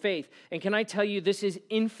with your faith. And can I tell you, this is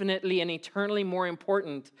infinitely and eternally more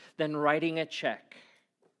important than writing a check,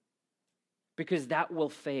 because that will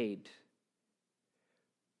fade.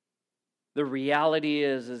 The reality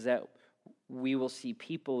is that we will see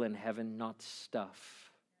people in heaven, not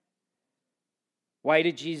stuff. Why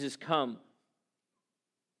did Jesus come?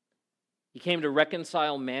 He came to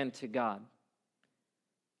reconcile man to God.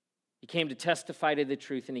 He came to testify to the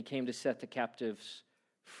truth, and he came to set the captives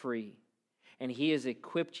free. And he has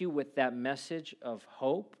equipped you with that message of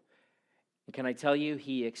hope. And can I tell you,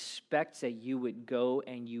 he expects that you would go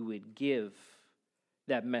and you would give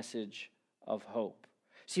that message of hope.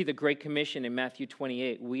 See, the Great Commission in Matthew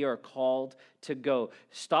 28, we are called to go.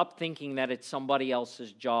 Stop thinking that it's somebody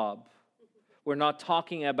else's job. We're not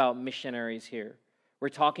talking about missionaries here. We're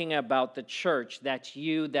talking about the church. That's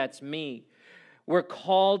you, that's me. We're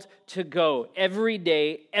called to go every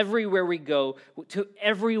day, everywhere we go, to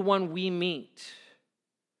everyone we meet.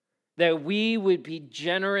 That we would be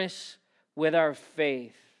generous with our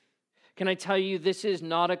faith. Can I tell you, this is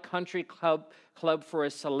not a country club for a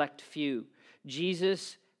select few.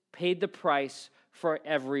 Jesus paid the price for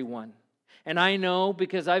everyone. And I know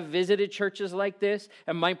because I've visited churches like this,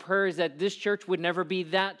 and my prayer is that this church would never be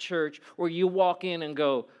that church where you walk in and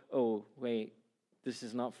go, oh, wait, this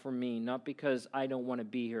is not for me. Not because I don't want to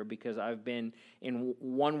be here, because I've been in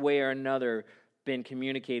one way or another been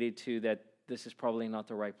communicated to that this is probably not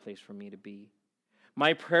the right place for me to be.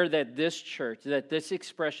 My prayer that this church, that this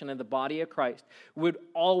expression of the body of Christ would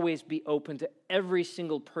always be open to every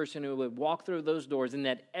single person who would walk through those doors, and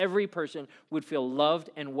that every person would feel loved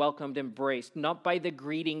and welcomed, embraced, not by the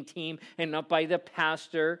greeting team and not by the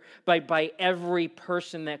pastor, but by every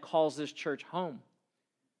person that calls this church home.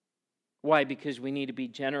 Why? Because we need to be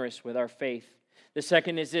generous with our faith. The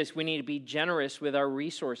second is this: we need to be generous with our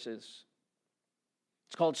resources.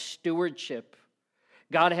 It's called stewardship.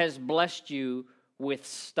 God has blessed you with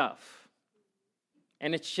stuff.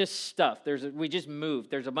 And it's just stuff. We just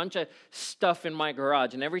moved. There's a bunch of stuff in my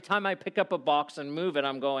garage. And every time I pick up a box and move it,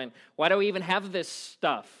 I'm going, why do we even have this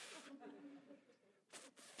stuff?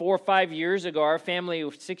 4 or 5 years ago,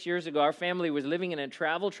 6 years ago, our family was living in a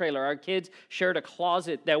travel trailer. Our kids shared a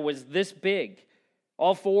closet that was this big.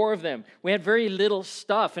 All 4 of them. We had very little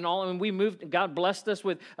stuff, and we moved. God blessed us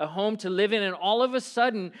with a home to live in, and all of a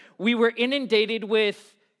sudden, we were inundated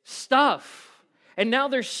with stuff. And now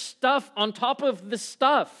there's stuff on top of the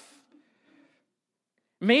stuff.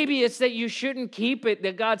 Maybe it's that you shouldn't keep it,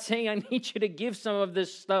 that God's saying, I need you to give some of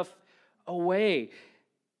this stuff away.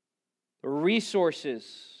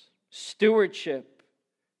 Resources, stewardship,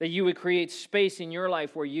 that you would create space in your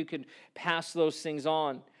life where you could pass those things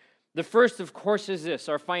on. The first, of course, is this: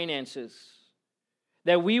 our finances.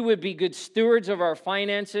 That we would be good stewards of our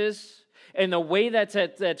finances. And the way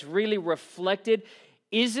that's really reflected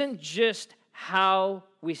isn't just how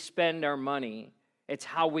we spend our money. It's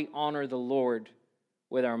how we honor the Lord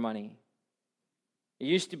with our money. It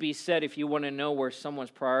used to be said, if you want to know where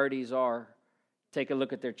someone's priorities are, take a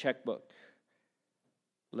look at their checkbook.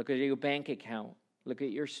 Look at your bank account. Look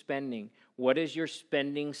at your spending. What does your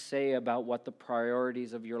spending say about what the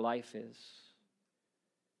priorities of your life is?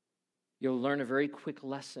 You'll learn a very quick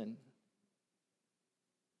lesson.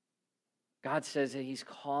 God says that He's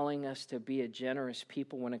calling us to be a generous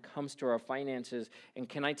people when it comes to our finances. And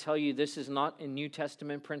can I tell you, this is not a New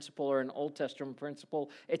Testament principle or an Old Testament principle.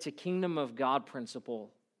 It's a kingdom of God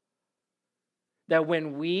principle. That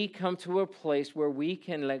when we come to a place where we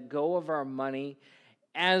can let go of our money,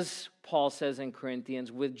 as Paul says in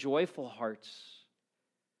Corinthians, with joyful hearts,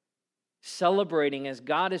 celebrating as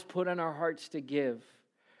God has put on our hearts to give,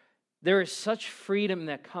 there is such freedom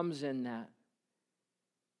that comes in that.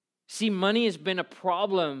 See, money has been a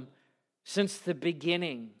problem since the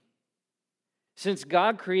beginning. Since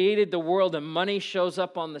God created the world and money shows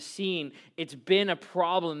up on the scene, it's been a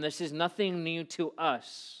problem. This is nothing new to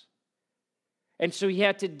us. And so He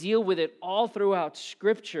had to deal with it all throughout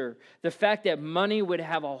Scripture. The fact that money would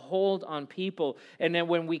have a hold on people. And then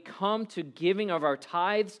when we come to giving of our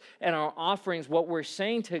tithes and our offerings, what we're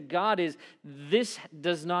saying to God is, this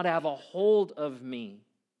does not have a hold of me.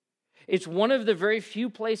 It's one of the very few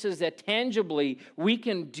places that tangibly we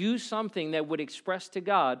can do something that would express to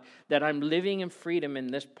God that I'm living in freedom in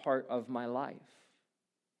this part of my life.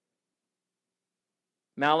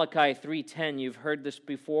 Malachi 3:10, you've heard this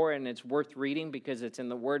before, and it's worth reading because it's in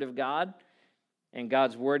the Word of God, and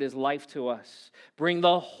God's Word is life to us. Bring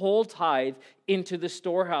the whole tithe into the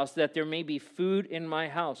storehouse, that there may be food in my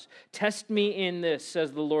house. Test me in this,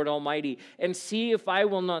 says the Lord Almighty, and see if I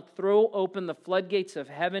will not throw open the floodgates of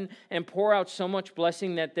heaven and pour out so much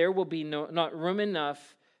blessing that there will be not room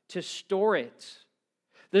enough to store it.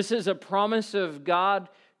 This is a promise of God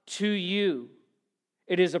to you.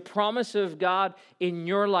 It is a promise of God in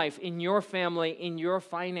your life, in your family, in your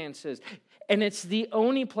finances. And it's the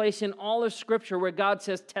only place in all of Scripture where God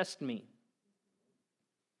says, test me.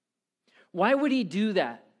 Why would He do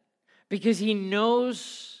that? Because He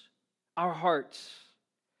knows our hearts.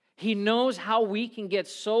 He knows how we can get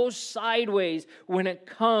so sideways when it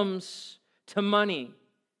comes to money.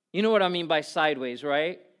 You know what I mean by sideways,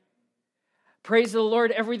 right? Praise the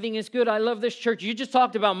Lord, everything is good. I love this church. You just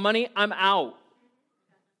talked about money, I'm out.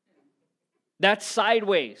 That's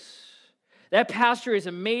sideways. That pastor is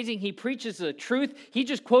amazing. He preaches the truth. He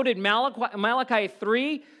just quoted Malachi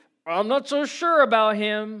 3. I'm not so sure about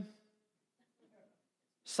him.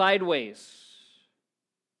 Sideways.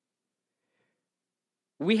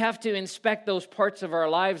 We have to inspect those parts of our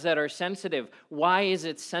lives that are sensitive. Why is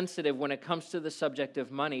it sensitive when it comes to the subject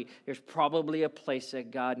of money? There's probably a place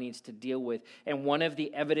that God needs to deal with. And one of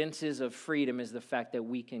the evidences of freedom is the fact that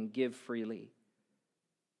we can give freely.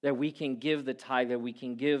 That we can give the tithe, that we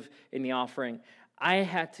can give in the offering. I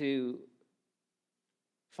had to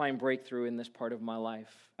find breakthrough in this part of my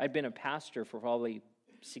life. I'd been a pastor for probably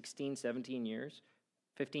 16, 17 years,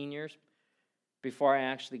 15 years, before I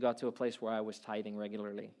actually got to a place where I was tithing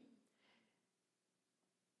regularly.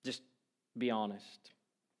 Just be honest.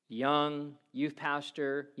 Young, youth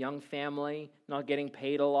pastor, young family, not getting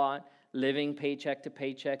paid a lot, living paycheck to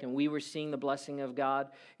paycheck, and we were seeing the blessing of God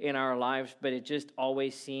in our lives, but it just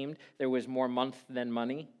always seemed there was more month than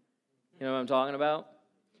money. You know what I'm talking about?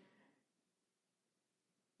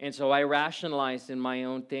 And so I rationalized in my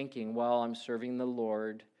own thinking, well, I'm serving the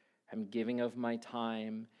Lord, I'm giving of my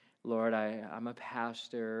time, Lord, I'm a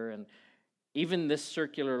pastor, and even this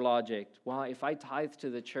circular logic, well, if I tithe to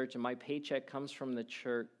the church and my paycheck comes from the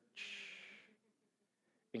church,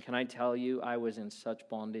 and can I tell you, I was in such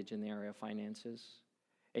bondage in the area of finances.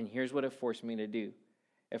 And here's what it forced me to do.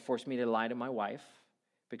 It forced me to lie to my wife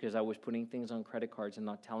because I was putting things on credit cards and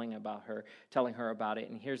not telling her about it.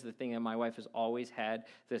 And here's the thing, that my wife has always had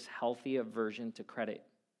this healthy aversion to credit.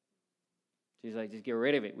 She's like, just get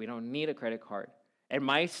rid of it. We don't need a credit card. And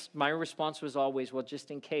my response was always, well, just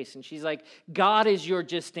in case. And she's like, God is your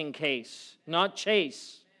just in case, not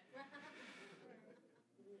Chase.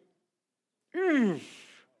 And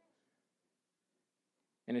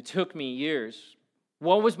it took me years.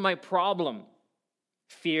 What was my problem?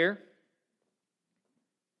 Fear.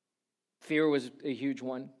 Fear was a huge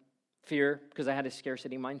one. Fear, because I had a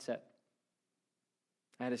scarcity mindset.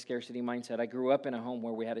 I grew up in a home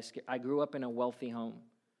where I grew up in a wealthy home.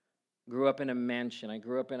 Grew up in a mansion. I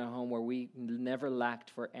grew up in a home where we never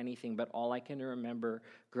lacked for anything, but all I can remember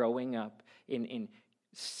growing up in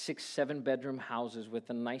 6, 7-bedroom houses with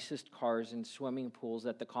the nicest cars and swimming pools,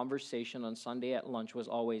 that the conversation on Sunday at lunch was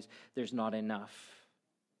always, there's not enough.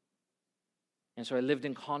 And so I lived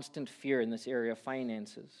in constant fear in this area of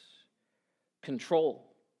finances.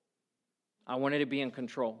 Control. I wanted to be in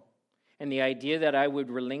control. And the idea that I would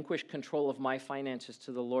relinquish control of my finances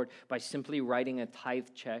to the Lord by simply writing a tithe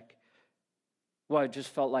check, well, it just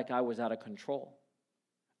felt like I was out of control.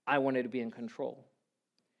 I wanted to be in control.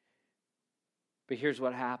 But here's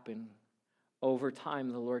what happened. Over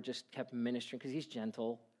time, the Lord just kept ministering because he's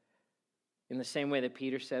gentle. In the same way that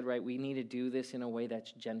Peter said, right, we need to do this in a way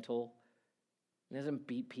that's gentle. He doesn't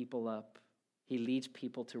beat people up. He leads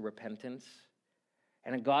people to repentance.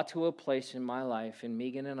 And it got to a place in my life, and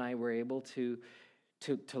Megan and I were able to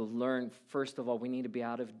learn, first of all, we need to be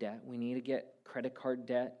out of debt. We need to get credit card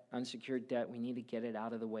debt, unsecured debt. We need to get it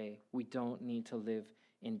out of the way. We don't need to live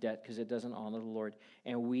in debt because it doesn't honor the Lord.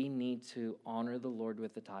 And we need to honor the Lord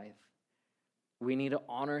with the tithe. We need to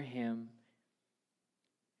honor him.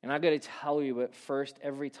 And I got to tell you, at first,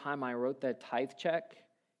 every time I wrote that tithe check,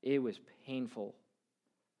 it was painful.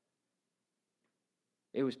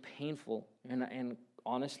 It was painful. And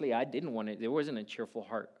honestly, I didn't want it. There wasn't a cheerful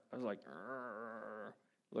heart. I was like,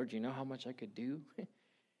 Lord, do you know how much I could do?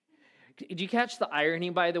 Did you catch the irony,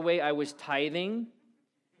 by the way? I was tithing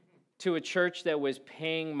to a church that was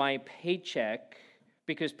paying my paycheck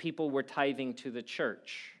because people were tithing to the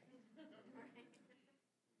church.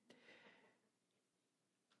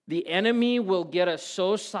 The enemy will get us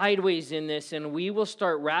so sideways in this, and we will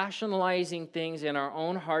start rationalizing things in our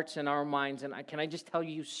own hearts and our minds. And can I just tell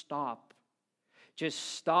you, stop.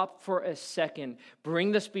 Just stop for a second.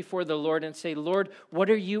 Bring this before the Lord and say, Lord, what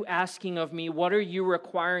are you asking of me? What are you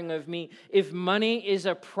requiring of me? If money is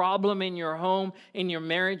a problem in your home, in your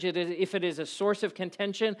marriage, if it is a source of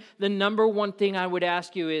contention, the number one thing I would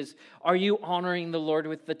ask you is, are you honoring the Lord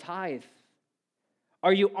with the tithe?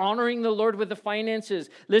 Are you honoring the Lord with the finances?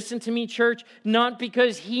 Listen to me, church, not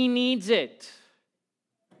because he needs it.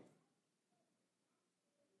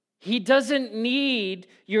 He doesn't need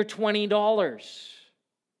your $20.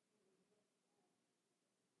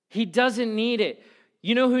 He doesn't need it.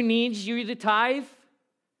 You know who needs you to tithe?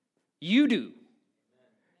 You do.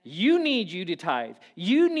 You need you to tithe.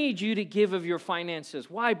 You need you to give of your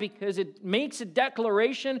finances. Why? Because it makes a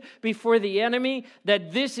declaration before the enemy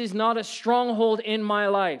that this is not a stronghold in my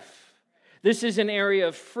life. This is an area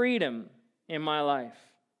of freedom in my life.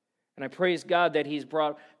 And I praise God that he's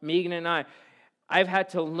brought Megan and I've had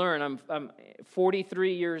to learn. I'm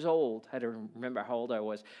 43 years old. I had to remember how old I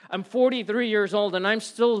was. I'm 43 years old, and I'm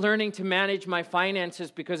still learning to manage my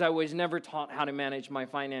finances because I was never taught how to manage my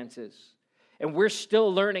finances. And we're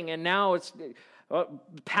still learning, and now it's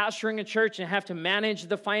pastoring a church and have to manage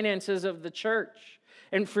the finances of the church.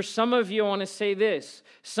 And for some of you, I want to say this.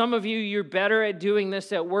 Some of you, you're better at doing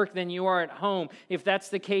this at work than you are at home. If that's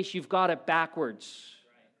the case, you've got it backwards.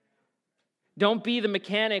 Don't be the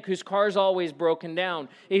mechanic whose car's always broken down.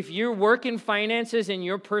 If you're working finances and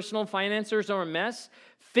your personal finances are a mess,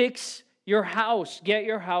 fix your house. Get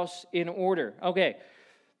your house in order. Okay,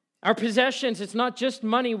 Our possessions, it's not just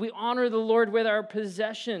money. We honor the Lord with our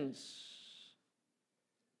possessions.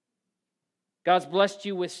 God's blessed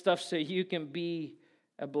you with stuff so you can be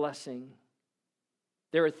a blessing.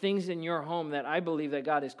 There are things in your home that I believe that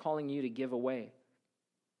God is calling you to give away.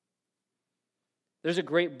 There's a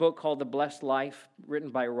great book called The Blessed Life,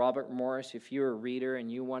 written by Robert Morris. If you're a reader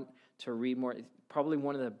and you want to read more, it's probably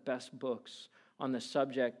one of the best books on the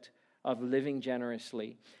subject of living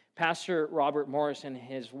generously. Pastor Robert Morris and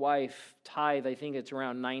his wife tithe, I think it's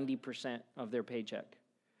around 90% of their paycheck.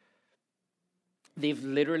 They've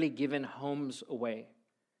literally given homes away.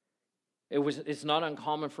 It's not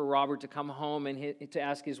uncommon for Robert to come home and to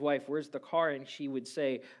ask his wife, where's the car? And she would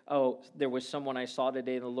say, oh, there was someone I saw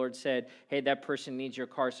today. The Lord said, hey, that person needs your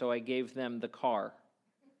car, so I gave them the car.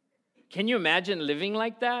 Can you imagine living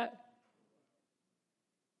like that?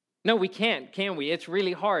 No, we can't, can we? It's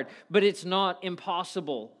really hard, but it's not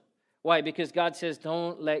impossible. Why? Because God says,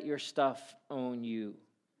 don't let your stuff own you.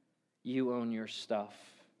 You own your stuff.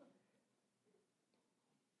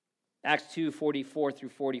 Acts 2:44 through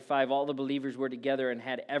 45, all the believers were together and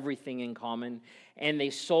had everything in common, and they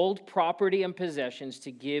sold property and possessions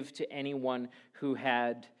to give to anyone who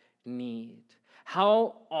had need.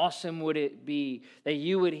 How awesome would it be that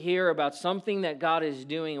you would hear about something that God is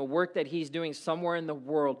doing, a work that He's doing somewhere in the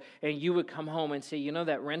world, and you would come home and say, you know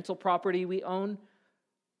that rental property we own?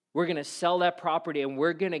 We're going to sell that property, and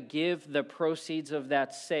we're going to give the proceeds of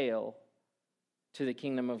that sale to the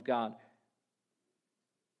kingdom of God.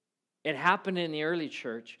 It happened in the early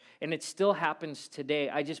church, and it still happens today.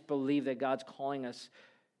 I just believe that God's calling us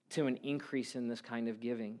to an increase in this kind of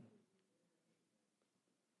giving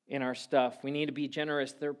in our stuff. We need to be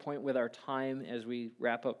generous, third point, with our time as we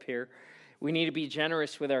wrap up here. We need to be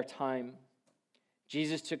generous with our time.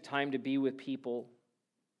 Jesus took time to be with people.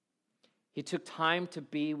 He took time to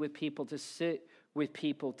be with people, to sit with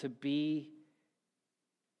people, to be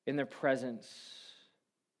in their presence,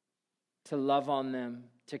 to love on them,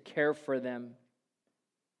 to care for them.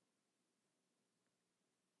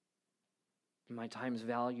 My time's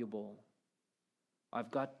valuable.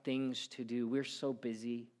 I've got things to do. We're so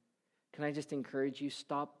busy. Can I just encourage you,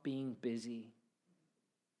 stop being busy.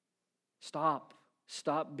 Stop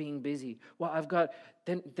being busy. Well,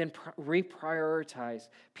 then reprioritize.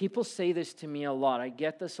 People say this to me a lot. I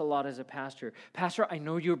get this a lot as a pastor. Pastor, I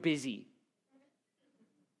know you're busy.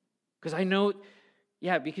 Because I know...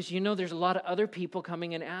 Yeah, because there's a lot of other people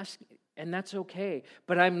coming and asking, and that's okay.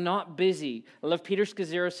 But I'm not busy. I love Peter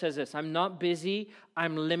Scazzero says this, I'm not busy,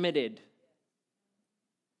 I'm limited.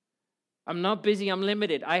 I'm not busy, I'm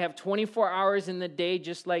limited. I have 24 hours in the day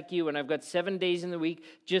just like you, and I've got 7 days in the week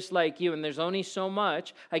just like you, and there's only so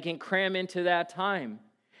much I can cram into that time.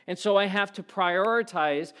 And so I have to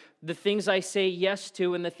prioritize the things I say yes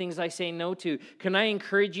to and the things I say no to. Can I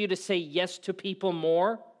encourage you to say yes to people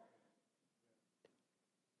more?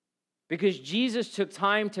 Because Jesus took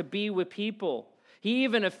time to be with people. He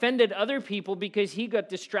even offended other people because he got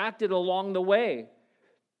distracted along the way.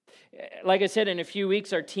 Like I said, in a few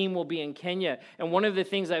weeks, our team will be in Kenya. And one of the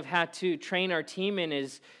things I've had to train our team in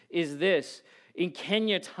is this. In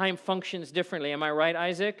Kenya, time functions differently. Am I right,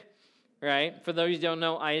 Isaac? Right? For those who don't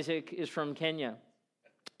know, Isaac is from Kenya.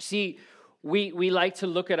 See, we like to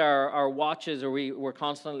look at our watches, or we're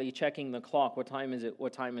constantly checking the clock. What time is it?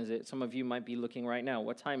 What time is it? Some of you might be looking right now.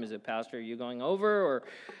 What time is it, Pastor? Are you going over? Or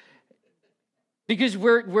because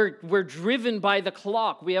we're driven by the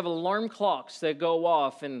clock. We have alarm clocks that go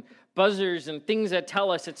off and buzzers and things that tell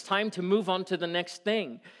us it's time to move on to the next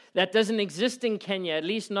thing. That doesn't exist in Kenya, at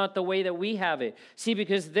least not the way that we have it. See,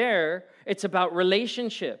 because there, it's about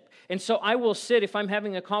relationship. And so I will sit, if I'm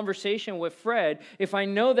having a conversation with Fred, if I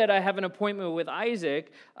know that I have an appointment with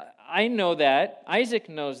Isaac, I know that, Isaac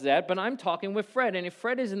knows that, but I'm talking with Fred. And if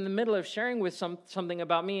Fred is in the middle of sharing with something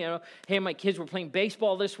about me, hey, my kids were playing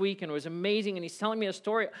baseball this week and it was amazing, and he's telling me a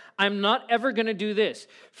story, I'm not ever going to do this.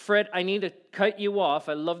 Fred, I need to cut you off.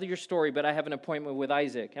 I love your story, but I have an appointment with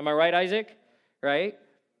Isaac. Am I right, Isaac? Right?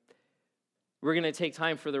 We're going to take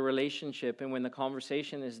time for the relationship, and when the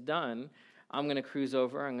conversation is done, I'm going to cruise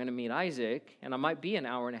over, I'm going to meet Isaac, and I might be an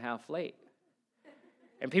hour and a half late.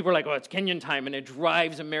 And people are like, oh, it's Kenyan time, and it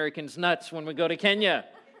drives Americans nuts when we go to Kenya.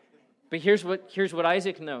 But here's what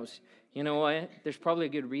Isaac knows. You know what? There's probably a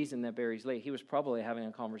good reason that Barry's late. He was probably having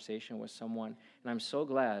a conversation with someone, and I'm so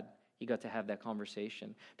glad he got to have that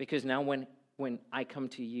conversation. Because now when I come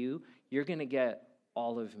to you, you're going to get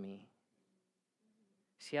all of me.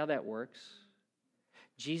 See how that works?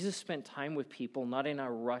 Jesus spent time with people, not in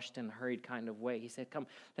a rushed and hurried kind of way. He said, come,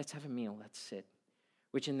 let's have a meal, let's sit.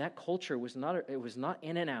 Which in that culture was not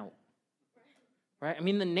In-N-Out. Right? I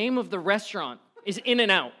mean, the name of the restaurant is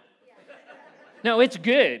In-N-Out. No, it's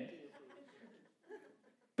good.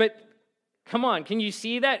 But come on, can you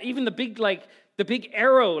see that? Even the big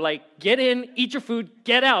arrow, like, get in, eat your food,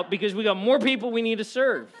 get out, because we got more people we need to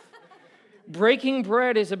serve. Breaking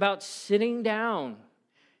bread is about sitting down,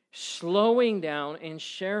 slowing down, and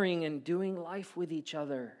sharing and doing life with each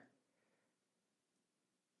other.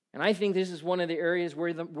 And I think this is one of the areas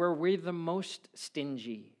where we're the most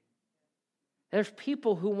stingy. There's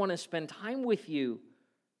people who want to spend time with you.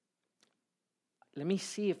 Let me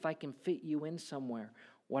see if I can fit you in somewhere.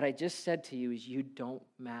 What I just said to you is you don't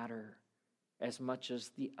matter as much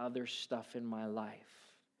as the other stuff in my life.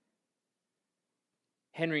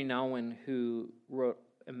 Henry Nouwen, who wrote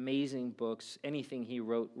amazing books, anything he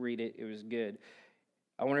wrote, read it, it was good.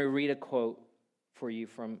 I want to read a quote for you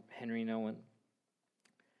from Henry Nouwen.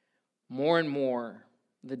 More and more,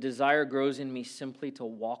 the desire grows in me simply to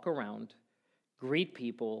walk around, greet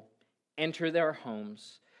people, enter their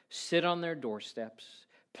homes, sit on their doorsteps,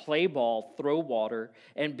 play ball, throw water,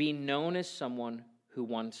 and be known as someone who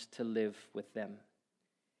wants to live with them.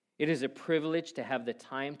 It is a privilege to have the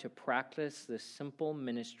time to practice the simple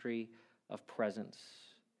ministry of presence.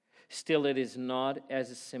 Still, it is not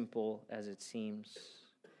as simple as it seems.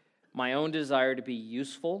 My own desire to be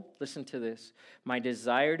useful, listen to this, my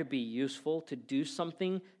desire to be useful, to do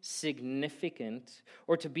something significant,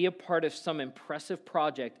 or to be a part of some impressive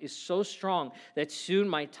project is so strong that soon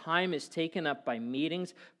my time is taken up by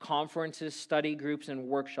meetings, conferences, study groups, and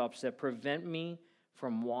workshops that prevent me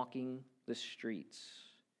from walking the streets.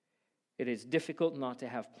 It is difficult not to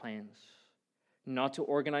have plans, not to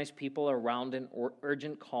organize people around an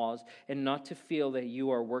urgent cause, and not to feel that you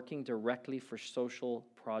are working directly for social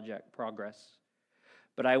progress.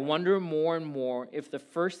 But I wonder more and more if the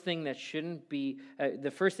first thing shouldn't be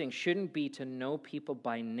to know people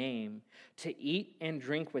by name, to eat and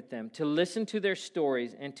drink with them, to listen to their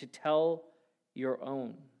stories, and to tell your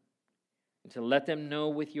own, and to let them know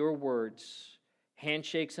with your words,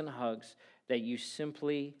 handshakes and hugs, that you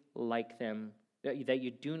simply like them, that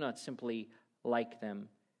you do not simply like them,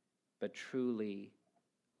 but truly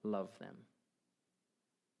love them.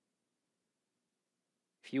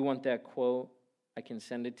 If you want that quote, I can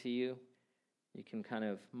send it to you. You can kind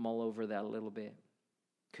of mull over that a little bit.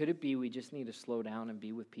 Could it be we just need to slow down and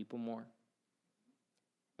be with people more?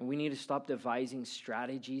 And we need to stop devising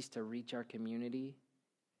strategies to reach our community.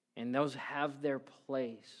 And those have their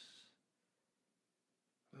place.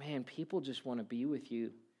 Man, people just want to be with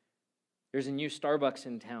you. There's a new Starbucks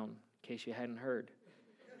in town, in case you hadn't heard.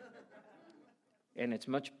 And it's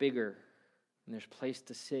much bigger. And there's a place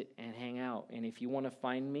to sit and hang out. And if you want to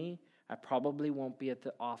find me, I probably won't be at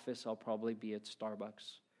the office. I'll probably be at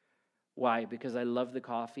Starbucks. Why? Because I love the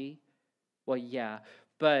coffee? Well, yeah.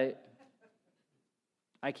 But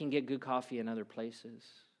I can get good coffee in other places.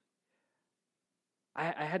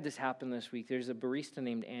 I had this happen this week. There's a barista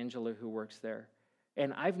named Angela who works there.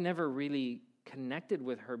 And I've never really connected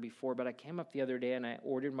with her before, but I came up the other day and I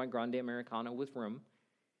ordered my Grande Americano with rum.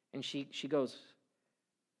 And she goes,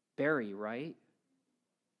 Barry, right?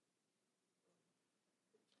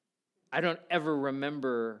 I don't ever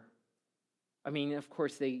remember. I mean, of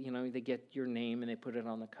course, they get your name and they put it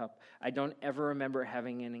on the cup. I don't ever remember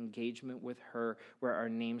having an engagement with her where our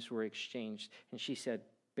names were exchanged. And she said,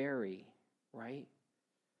 Barry, right?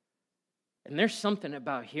 And there's something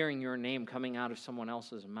about hearing your name coming out of someone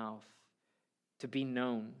else's mouth, to be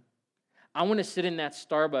known. I want to sit in that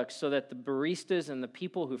Starbucks so that the baristas and the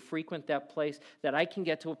people who frequent that place, that I can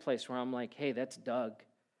get to a place where I'm like, hey, that's Doug.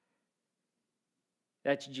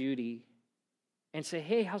 That's Judy. And say,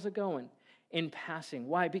 hey, how's it going? In passing.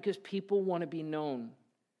 Why? Because people want to be known.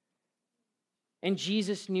 And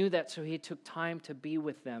Jesus knew that, so he took time to be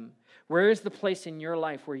with them. Where is the place in your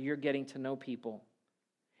life where you're getting to know people?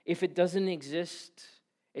 If it doesn't exist,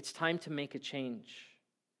 it's time to make a change.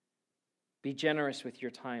 Be generous with your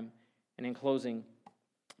time. And in closing,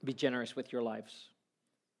 be generous with your lives.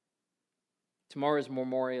 Tomorrow is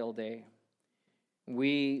Memorial Day.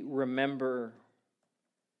 We remember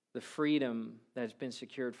the freedom that has been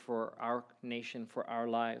secured for our nation, for our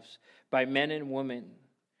lives, by men and women,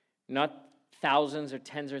 not thousands or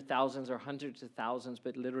tens or thousands or hundreds of thousands,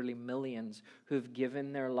 but literally millions who've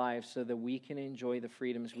given their lives so that we can enjoy the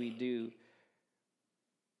freedoms we do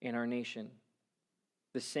in our nation.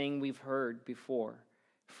 The saying we've heard before,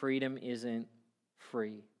 freedom isn't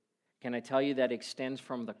free. Can I tell you that extends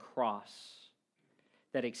from the cross?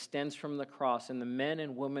 That extends from the cross, and the men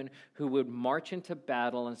and women who would march into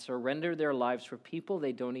battle and surrender their lives for people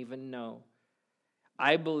they don't even know,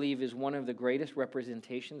 I believe is one of the greatest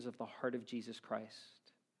representations of the heart of Jesus Christ.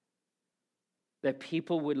 That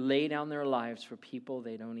people would lay down their lives for people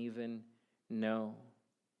they don't even No.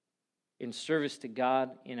 In service to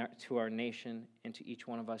God, to our nation, and to each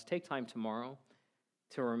one of us. Take time tomorrow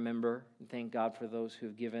to remember and thank God for those who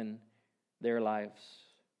have given their lives.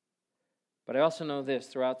 But I also know this,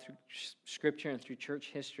 throughout Scripture and through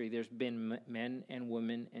church history, there's been men and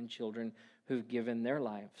women and children who've given their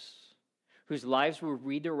lives, whose lives were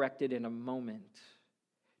redirected in a moment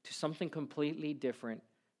to something completely different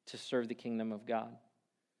to serve the kingdom of God.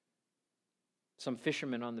 Some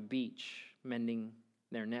fishermen on the beach mending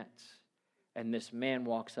their nets. And this man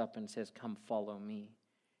walks up and says, "Come follow me."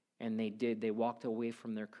 And they did. They walked away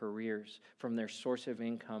from their careers, from their source of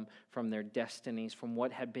income, from their destinies, from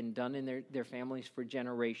what had been done in their families for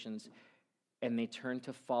generations. And they turned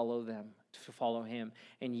to follow them, to follow him.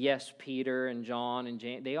 And yes, Peter and John and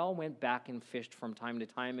James, they all went back and fished from time to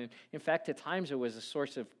time. And in fact, at times it was a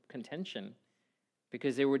source of contention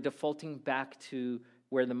because they were defaulting back to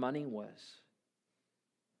where the money was.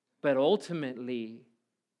 But ultimately,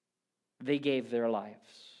 they gave their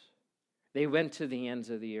lives. They went to the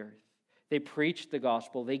ends of the earth. They preached the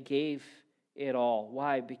gospel. They gave it all.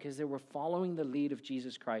 Why? Because they were following the lead of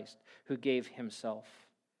Jesus Christ, who gave himself.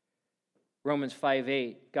 Romans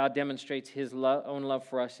 5:8, God demonstrates his own love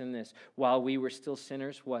for us in this. While we were still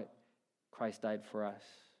sinners, what? Christ died for us.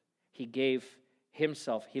 He gave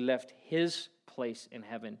himself. He left his place in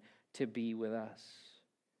heaven to be with us.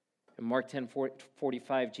 In Mark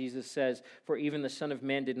 10:45, Jesus says, "For even the Son of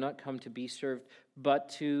Man did not come to be served, but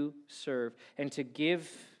to serve, and to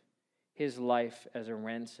give his life as a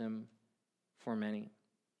ransom for many."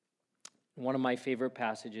 One of my favorite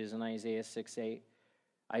passages in Isaiah 6:8.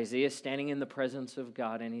 Isaiah is standing in the presence of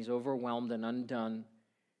God, and he's overwhelmed and undone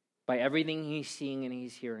by everything he's seeing and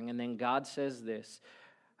he's hearing. And then God says this,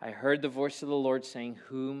 "I heard the voice of the Lord saying,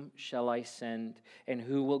 'Whom shall I send, and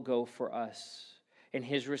who will go for us?' And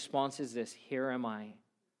his response is this, 'Here am I,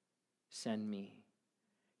 send me.'"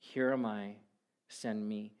 Here am I, send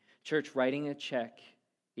me. Church, writing a check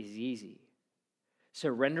is easy.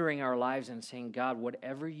 Surrendering our lives and saying, "God,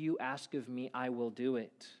 whatever you ask of me, I will do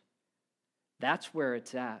it." That's where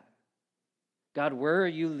it's at. God, where are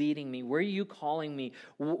you leading me? Where are you calling me?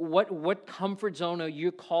 What comfort zone are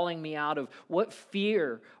you calling me out of? What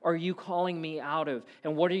fear are you calling me out of?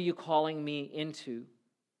 And what are you calling me into?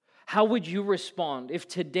 How would you respond if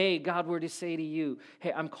today God were to say to you,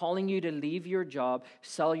 "Hey, I'm calling you to leave your job,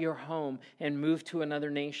 sell your home, and move to another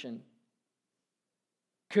nation"?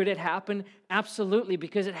 Could it happen? Absolutely,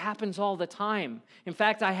 because it happens all the time. In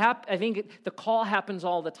fact, I think the call happens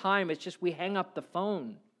all the time. It's just we hang up the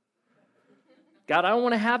phone. God, I don't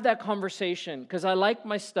want to have that conversation because I like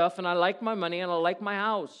my stuff and I like my money and I like my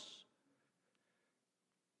house.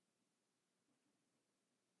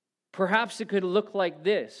 Perhaps it could look like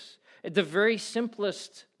this. At the very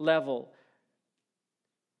simplest level,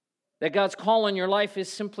 that God's call on your life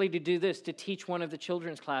is simply to do this, to teach one of the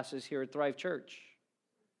children's classes here at Thrive Church.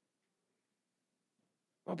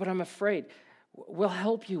 "Oh, but I'm afraid." We'll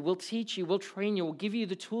help you. We'll teach you. We'll train you. We'll give you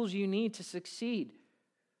the tools you need to succeed.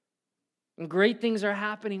 And great things are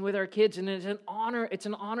happening with our kids, and it's an honor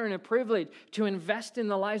and a privilege to invest in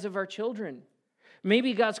the lives of our children.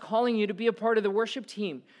 Maybe God's calling you to be a part of the worship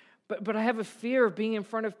team, but I have a fear of being in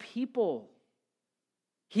front of people.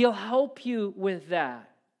 He'll help you with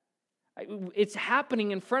that. It's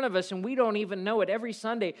happening in front of us, and we don't even know it. Every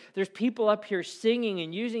Sunday, there's people up here singing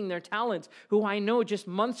and using their talents who I know just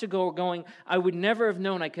months ago were going, "I would never have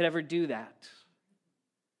known I could ever do that."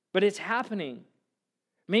 But it's happening.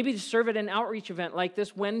 Maybe to serve at an outreach event like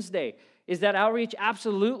this Wednesday. Is that outreach?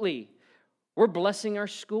 Absolutely. We're blessing our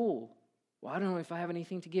school. Well, I don't know if I have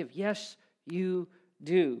anything to give. Yes, you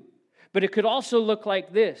do. But it could also look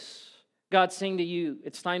like this. God saying to you,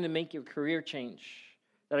 it's time to make your career change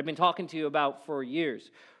that I've been talking to you about for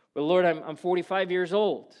years. But Lord, I'm 45 years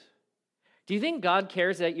old. Do you think God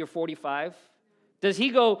cares that you're 45? Does he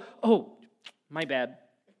go, "Oh, my bad.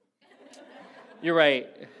 You're right.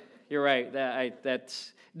 You're right.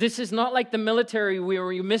 This is not like the military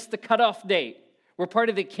where you miss the cutoff date. We're part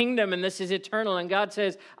of the kingdom, and this is eternal. And God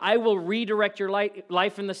says, I will redirect your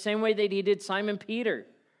life in the same way that he did Simon Peter.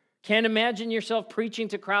 Can't imagine yourself preaching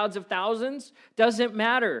to crowds of thousands? Doesn't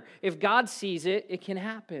matter. If God sees it, it can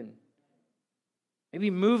happen.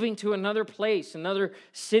 Maybe moving to another place, another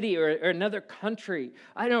city, or another country.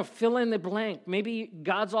 I don't know, fill in the blank. Maybe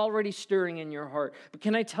God's already stirring in your heart. But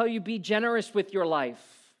can I tell you, be generous with your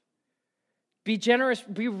life. Be generous.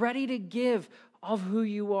 Be ready to give of who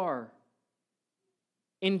you are.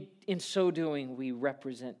 In so doing, we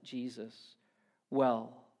represent Jesus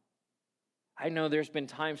well. I know there's been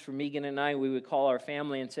times for Megan and I, we would call our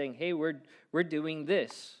family and saying, "Hey, we're doing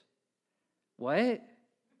this." What?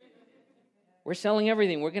 we're selling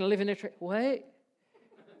everything. We're going to live in a trailer.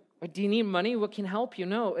 What? Do you need money? What can help you?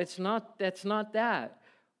 No, that's not that.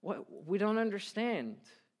 What? We don't understand.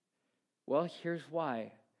 Well, here's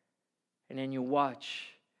why. And then you watch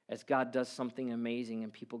as God does something amazing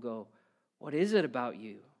and people go, what is it about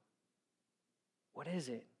you? What is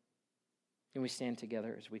it? Can we stand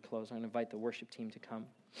together as we close? I'm going to invite the worship team to come.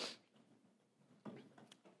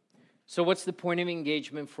 So what's the point of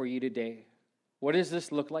engagement for you today? What does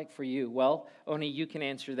this look like for you? Well, only you can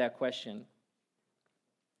answer that question.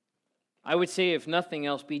 I would say, if nothing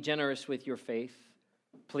else, be generous with your faith.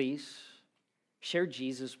 Please. Share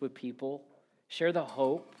Jesus with people. Share the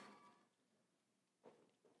hope.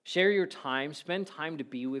 Share your time. Spend time to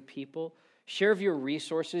be with people. Share of your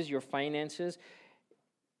resources, your finances.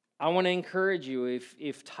 I want to encourage you,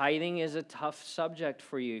 if tithing is a tough subject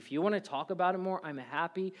for you, if you want to talk about it more, I'm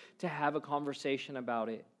happy to have a conversation about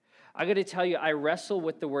it. I got to tell you, I wrestle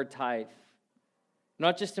with the word tithe.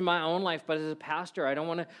 Not just in my own life, but as a pastor. I don't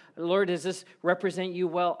want to, Lord, does this represent you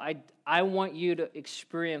well? I want you to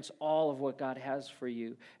experience all of what God has for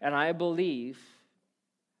you. And I believe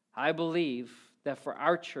that for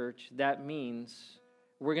our church, that means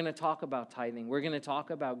we're going to talk about tithing. We're going to talk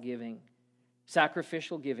about giving,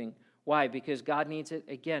 sacrificial giving. Why? Because God needs it?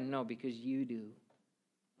 Again, no, because you do.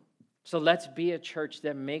 So let's be a church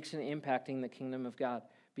that makes an impact in the kingdom of God.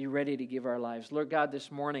 Be ready to give our lives. Lord God, this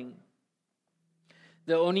morning,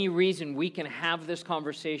 the only reason we can have this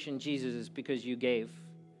conversation, Jesus, is because you gave.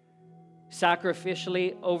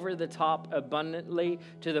 Sacrificially, over the top, abundantly,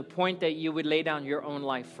 to the point that you would lay down your own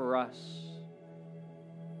life for us.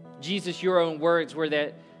 Jesus, your own words were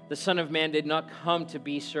that the Son of Man did not come to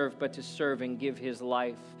be served, but to serve and give his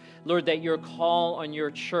life. Lord, that your call on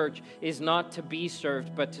your church is not to be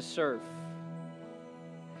served, but to serve.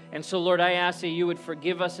 And so, Lord, I ask that you would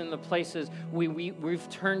forgive us in the places we've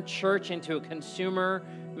turned church into a consumer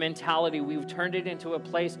mentality. We've turned it into a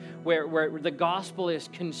place where the gospel is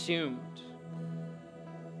consumed.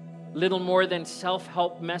 Little more than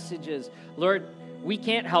self-help messages. Lord, we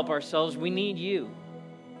can't help ourselves. We need you.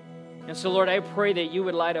 And so, Lord, I pray that you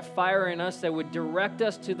would light a fire in us that would direct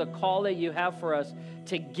us to the call that you have for us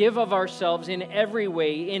to give of ourselves in every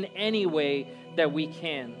way, in any way that we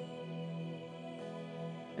can.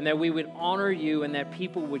 And that we would honor you and that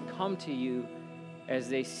people would come to you as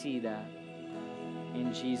they see that.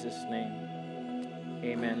 In Jesus' name,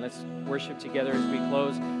 amen. Let's worship together as we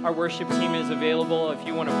close. Our worship team is available if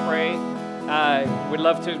you want to pray. We'd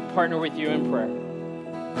love to partner with you in prayer.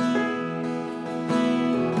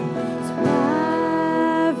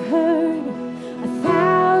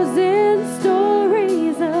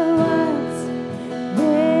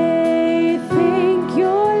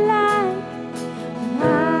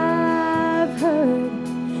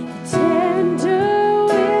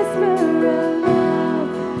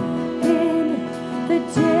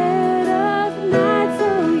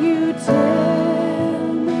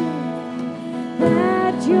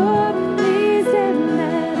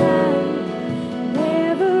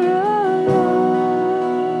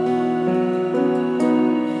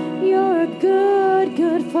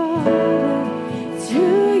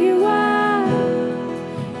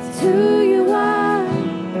 To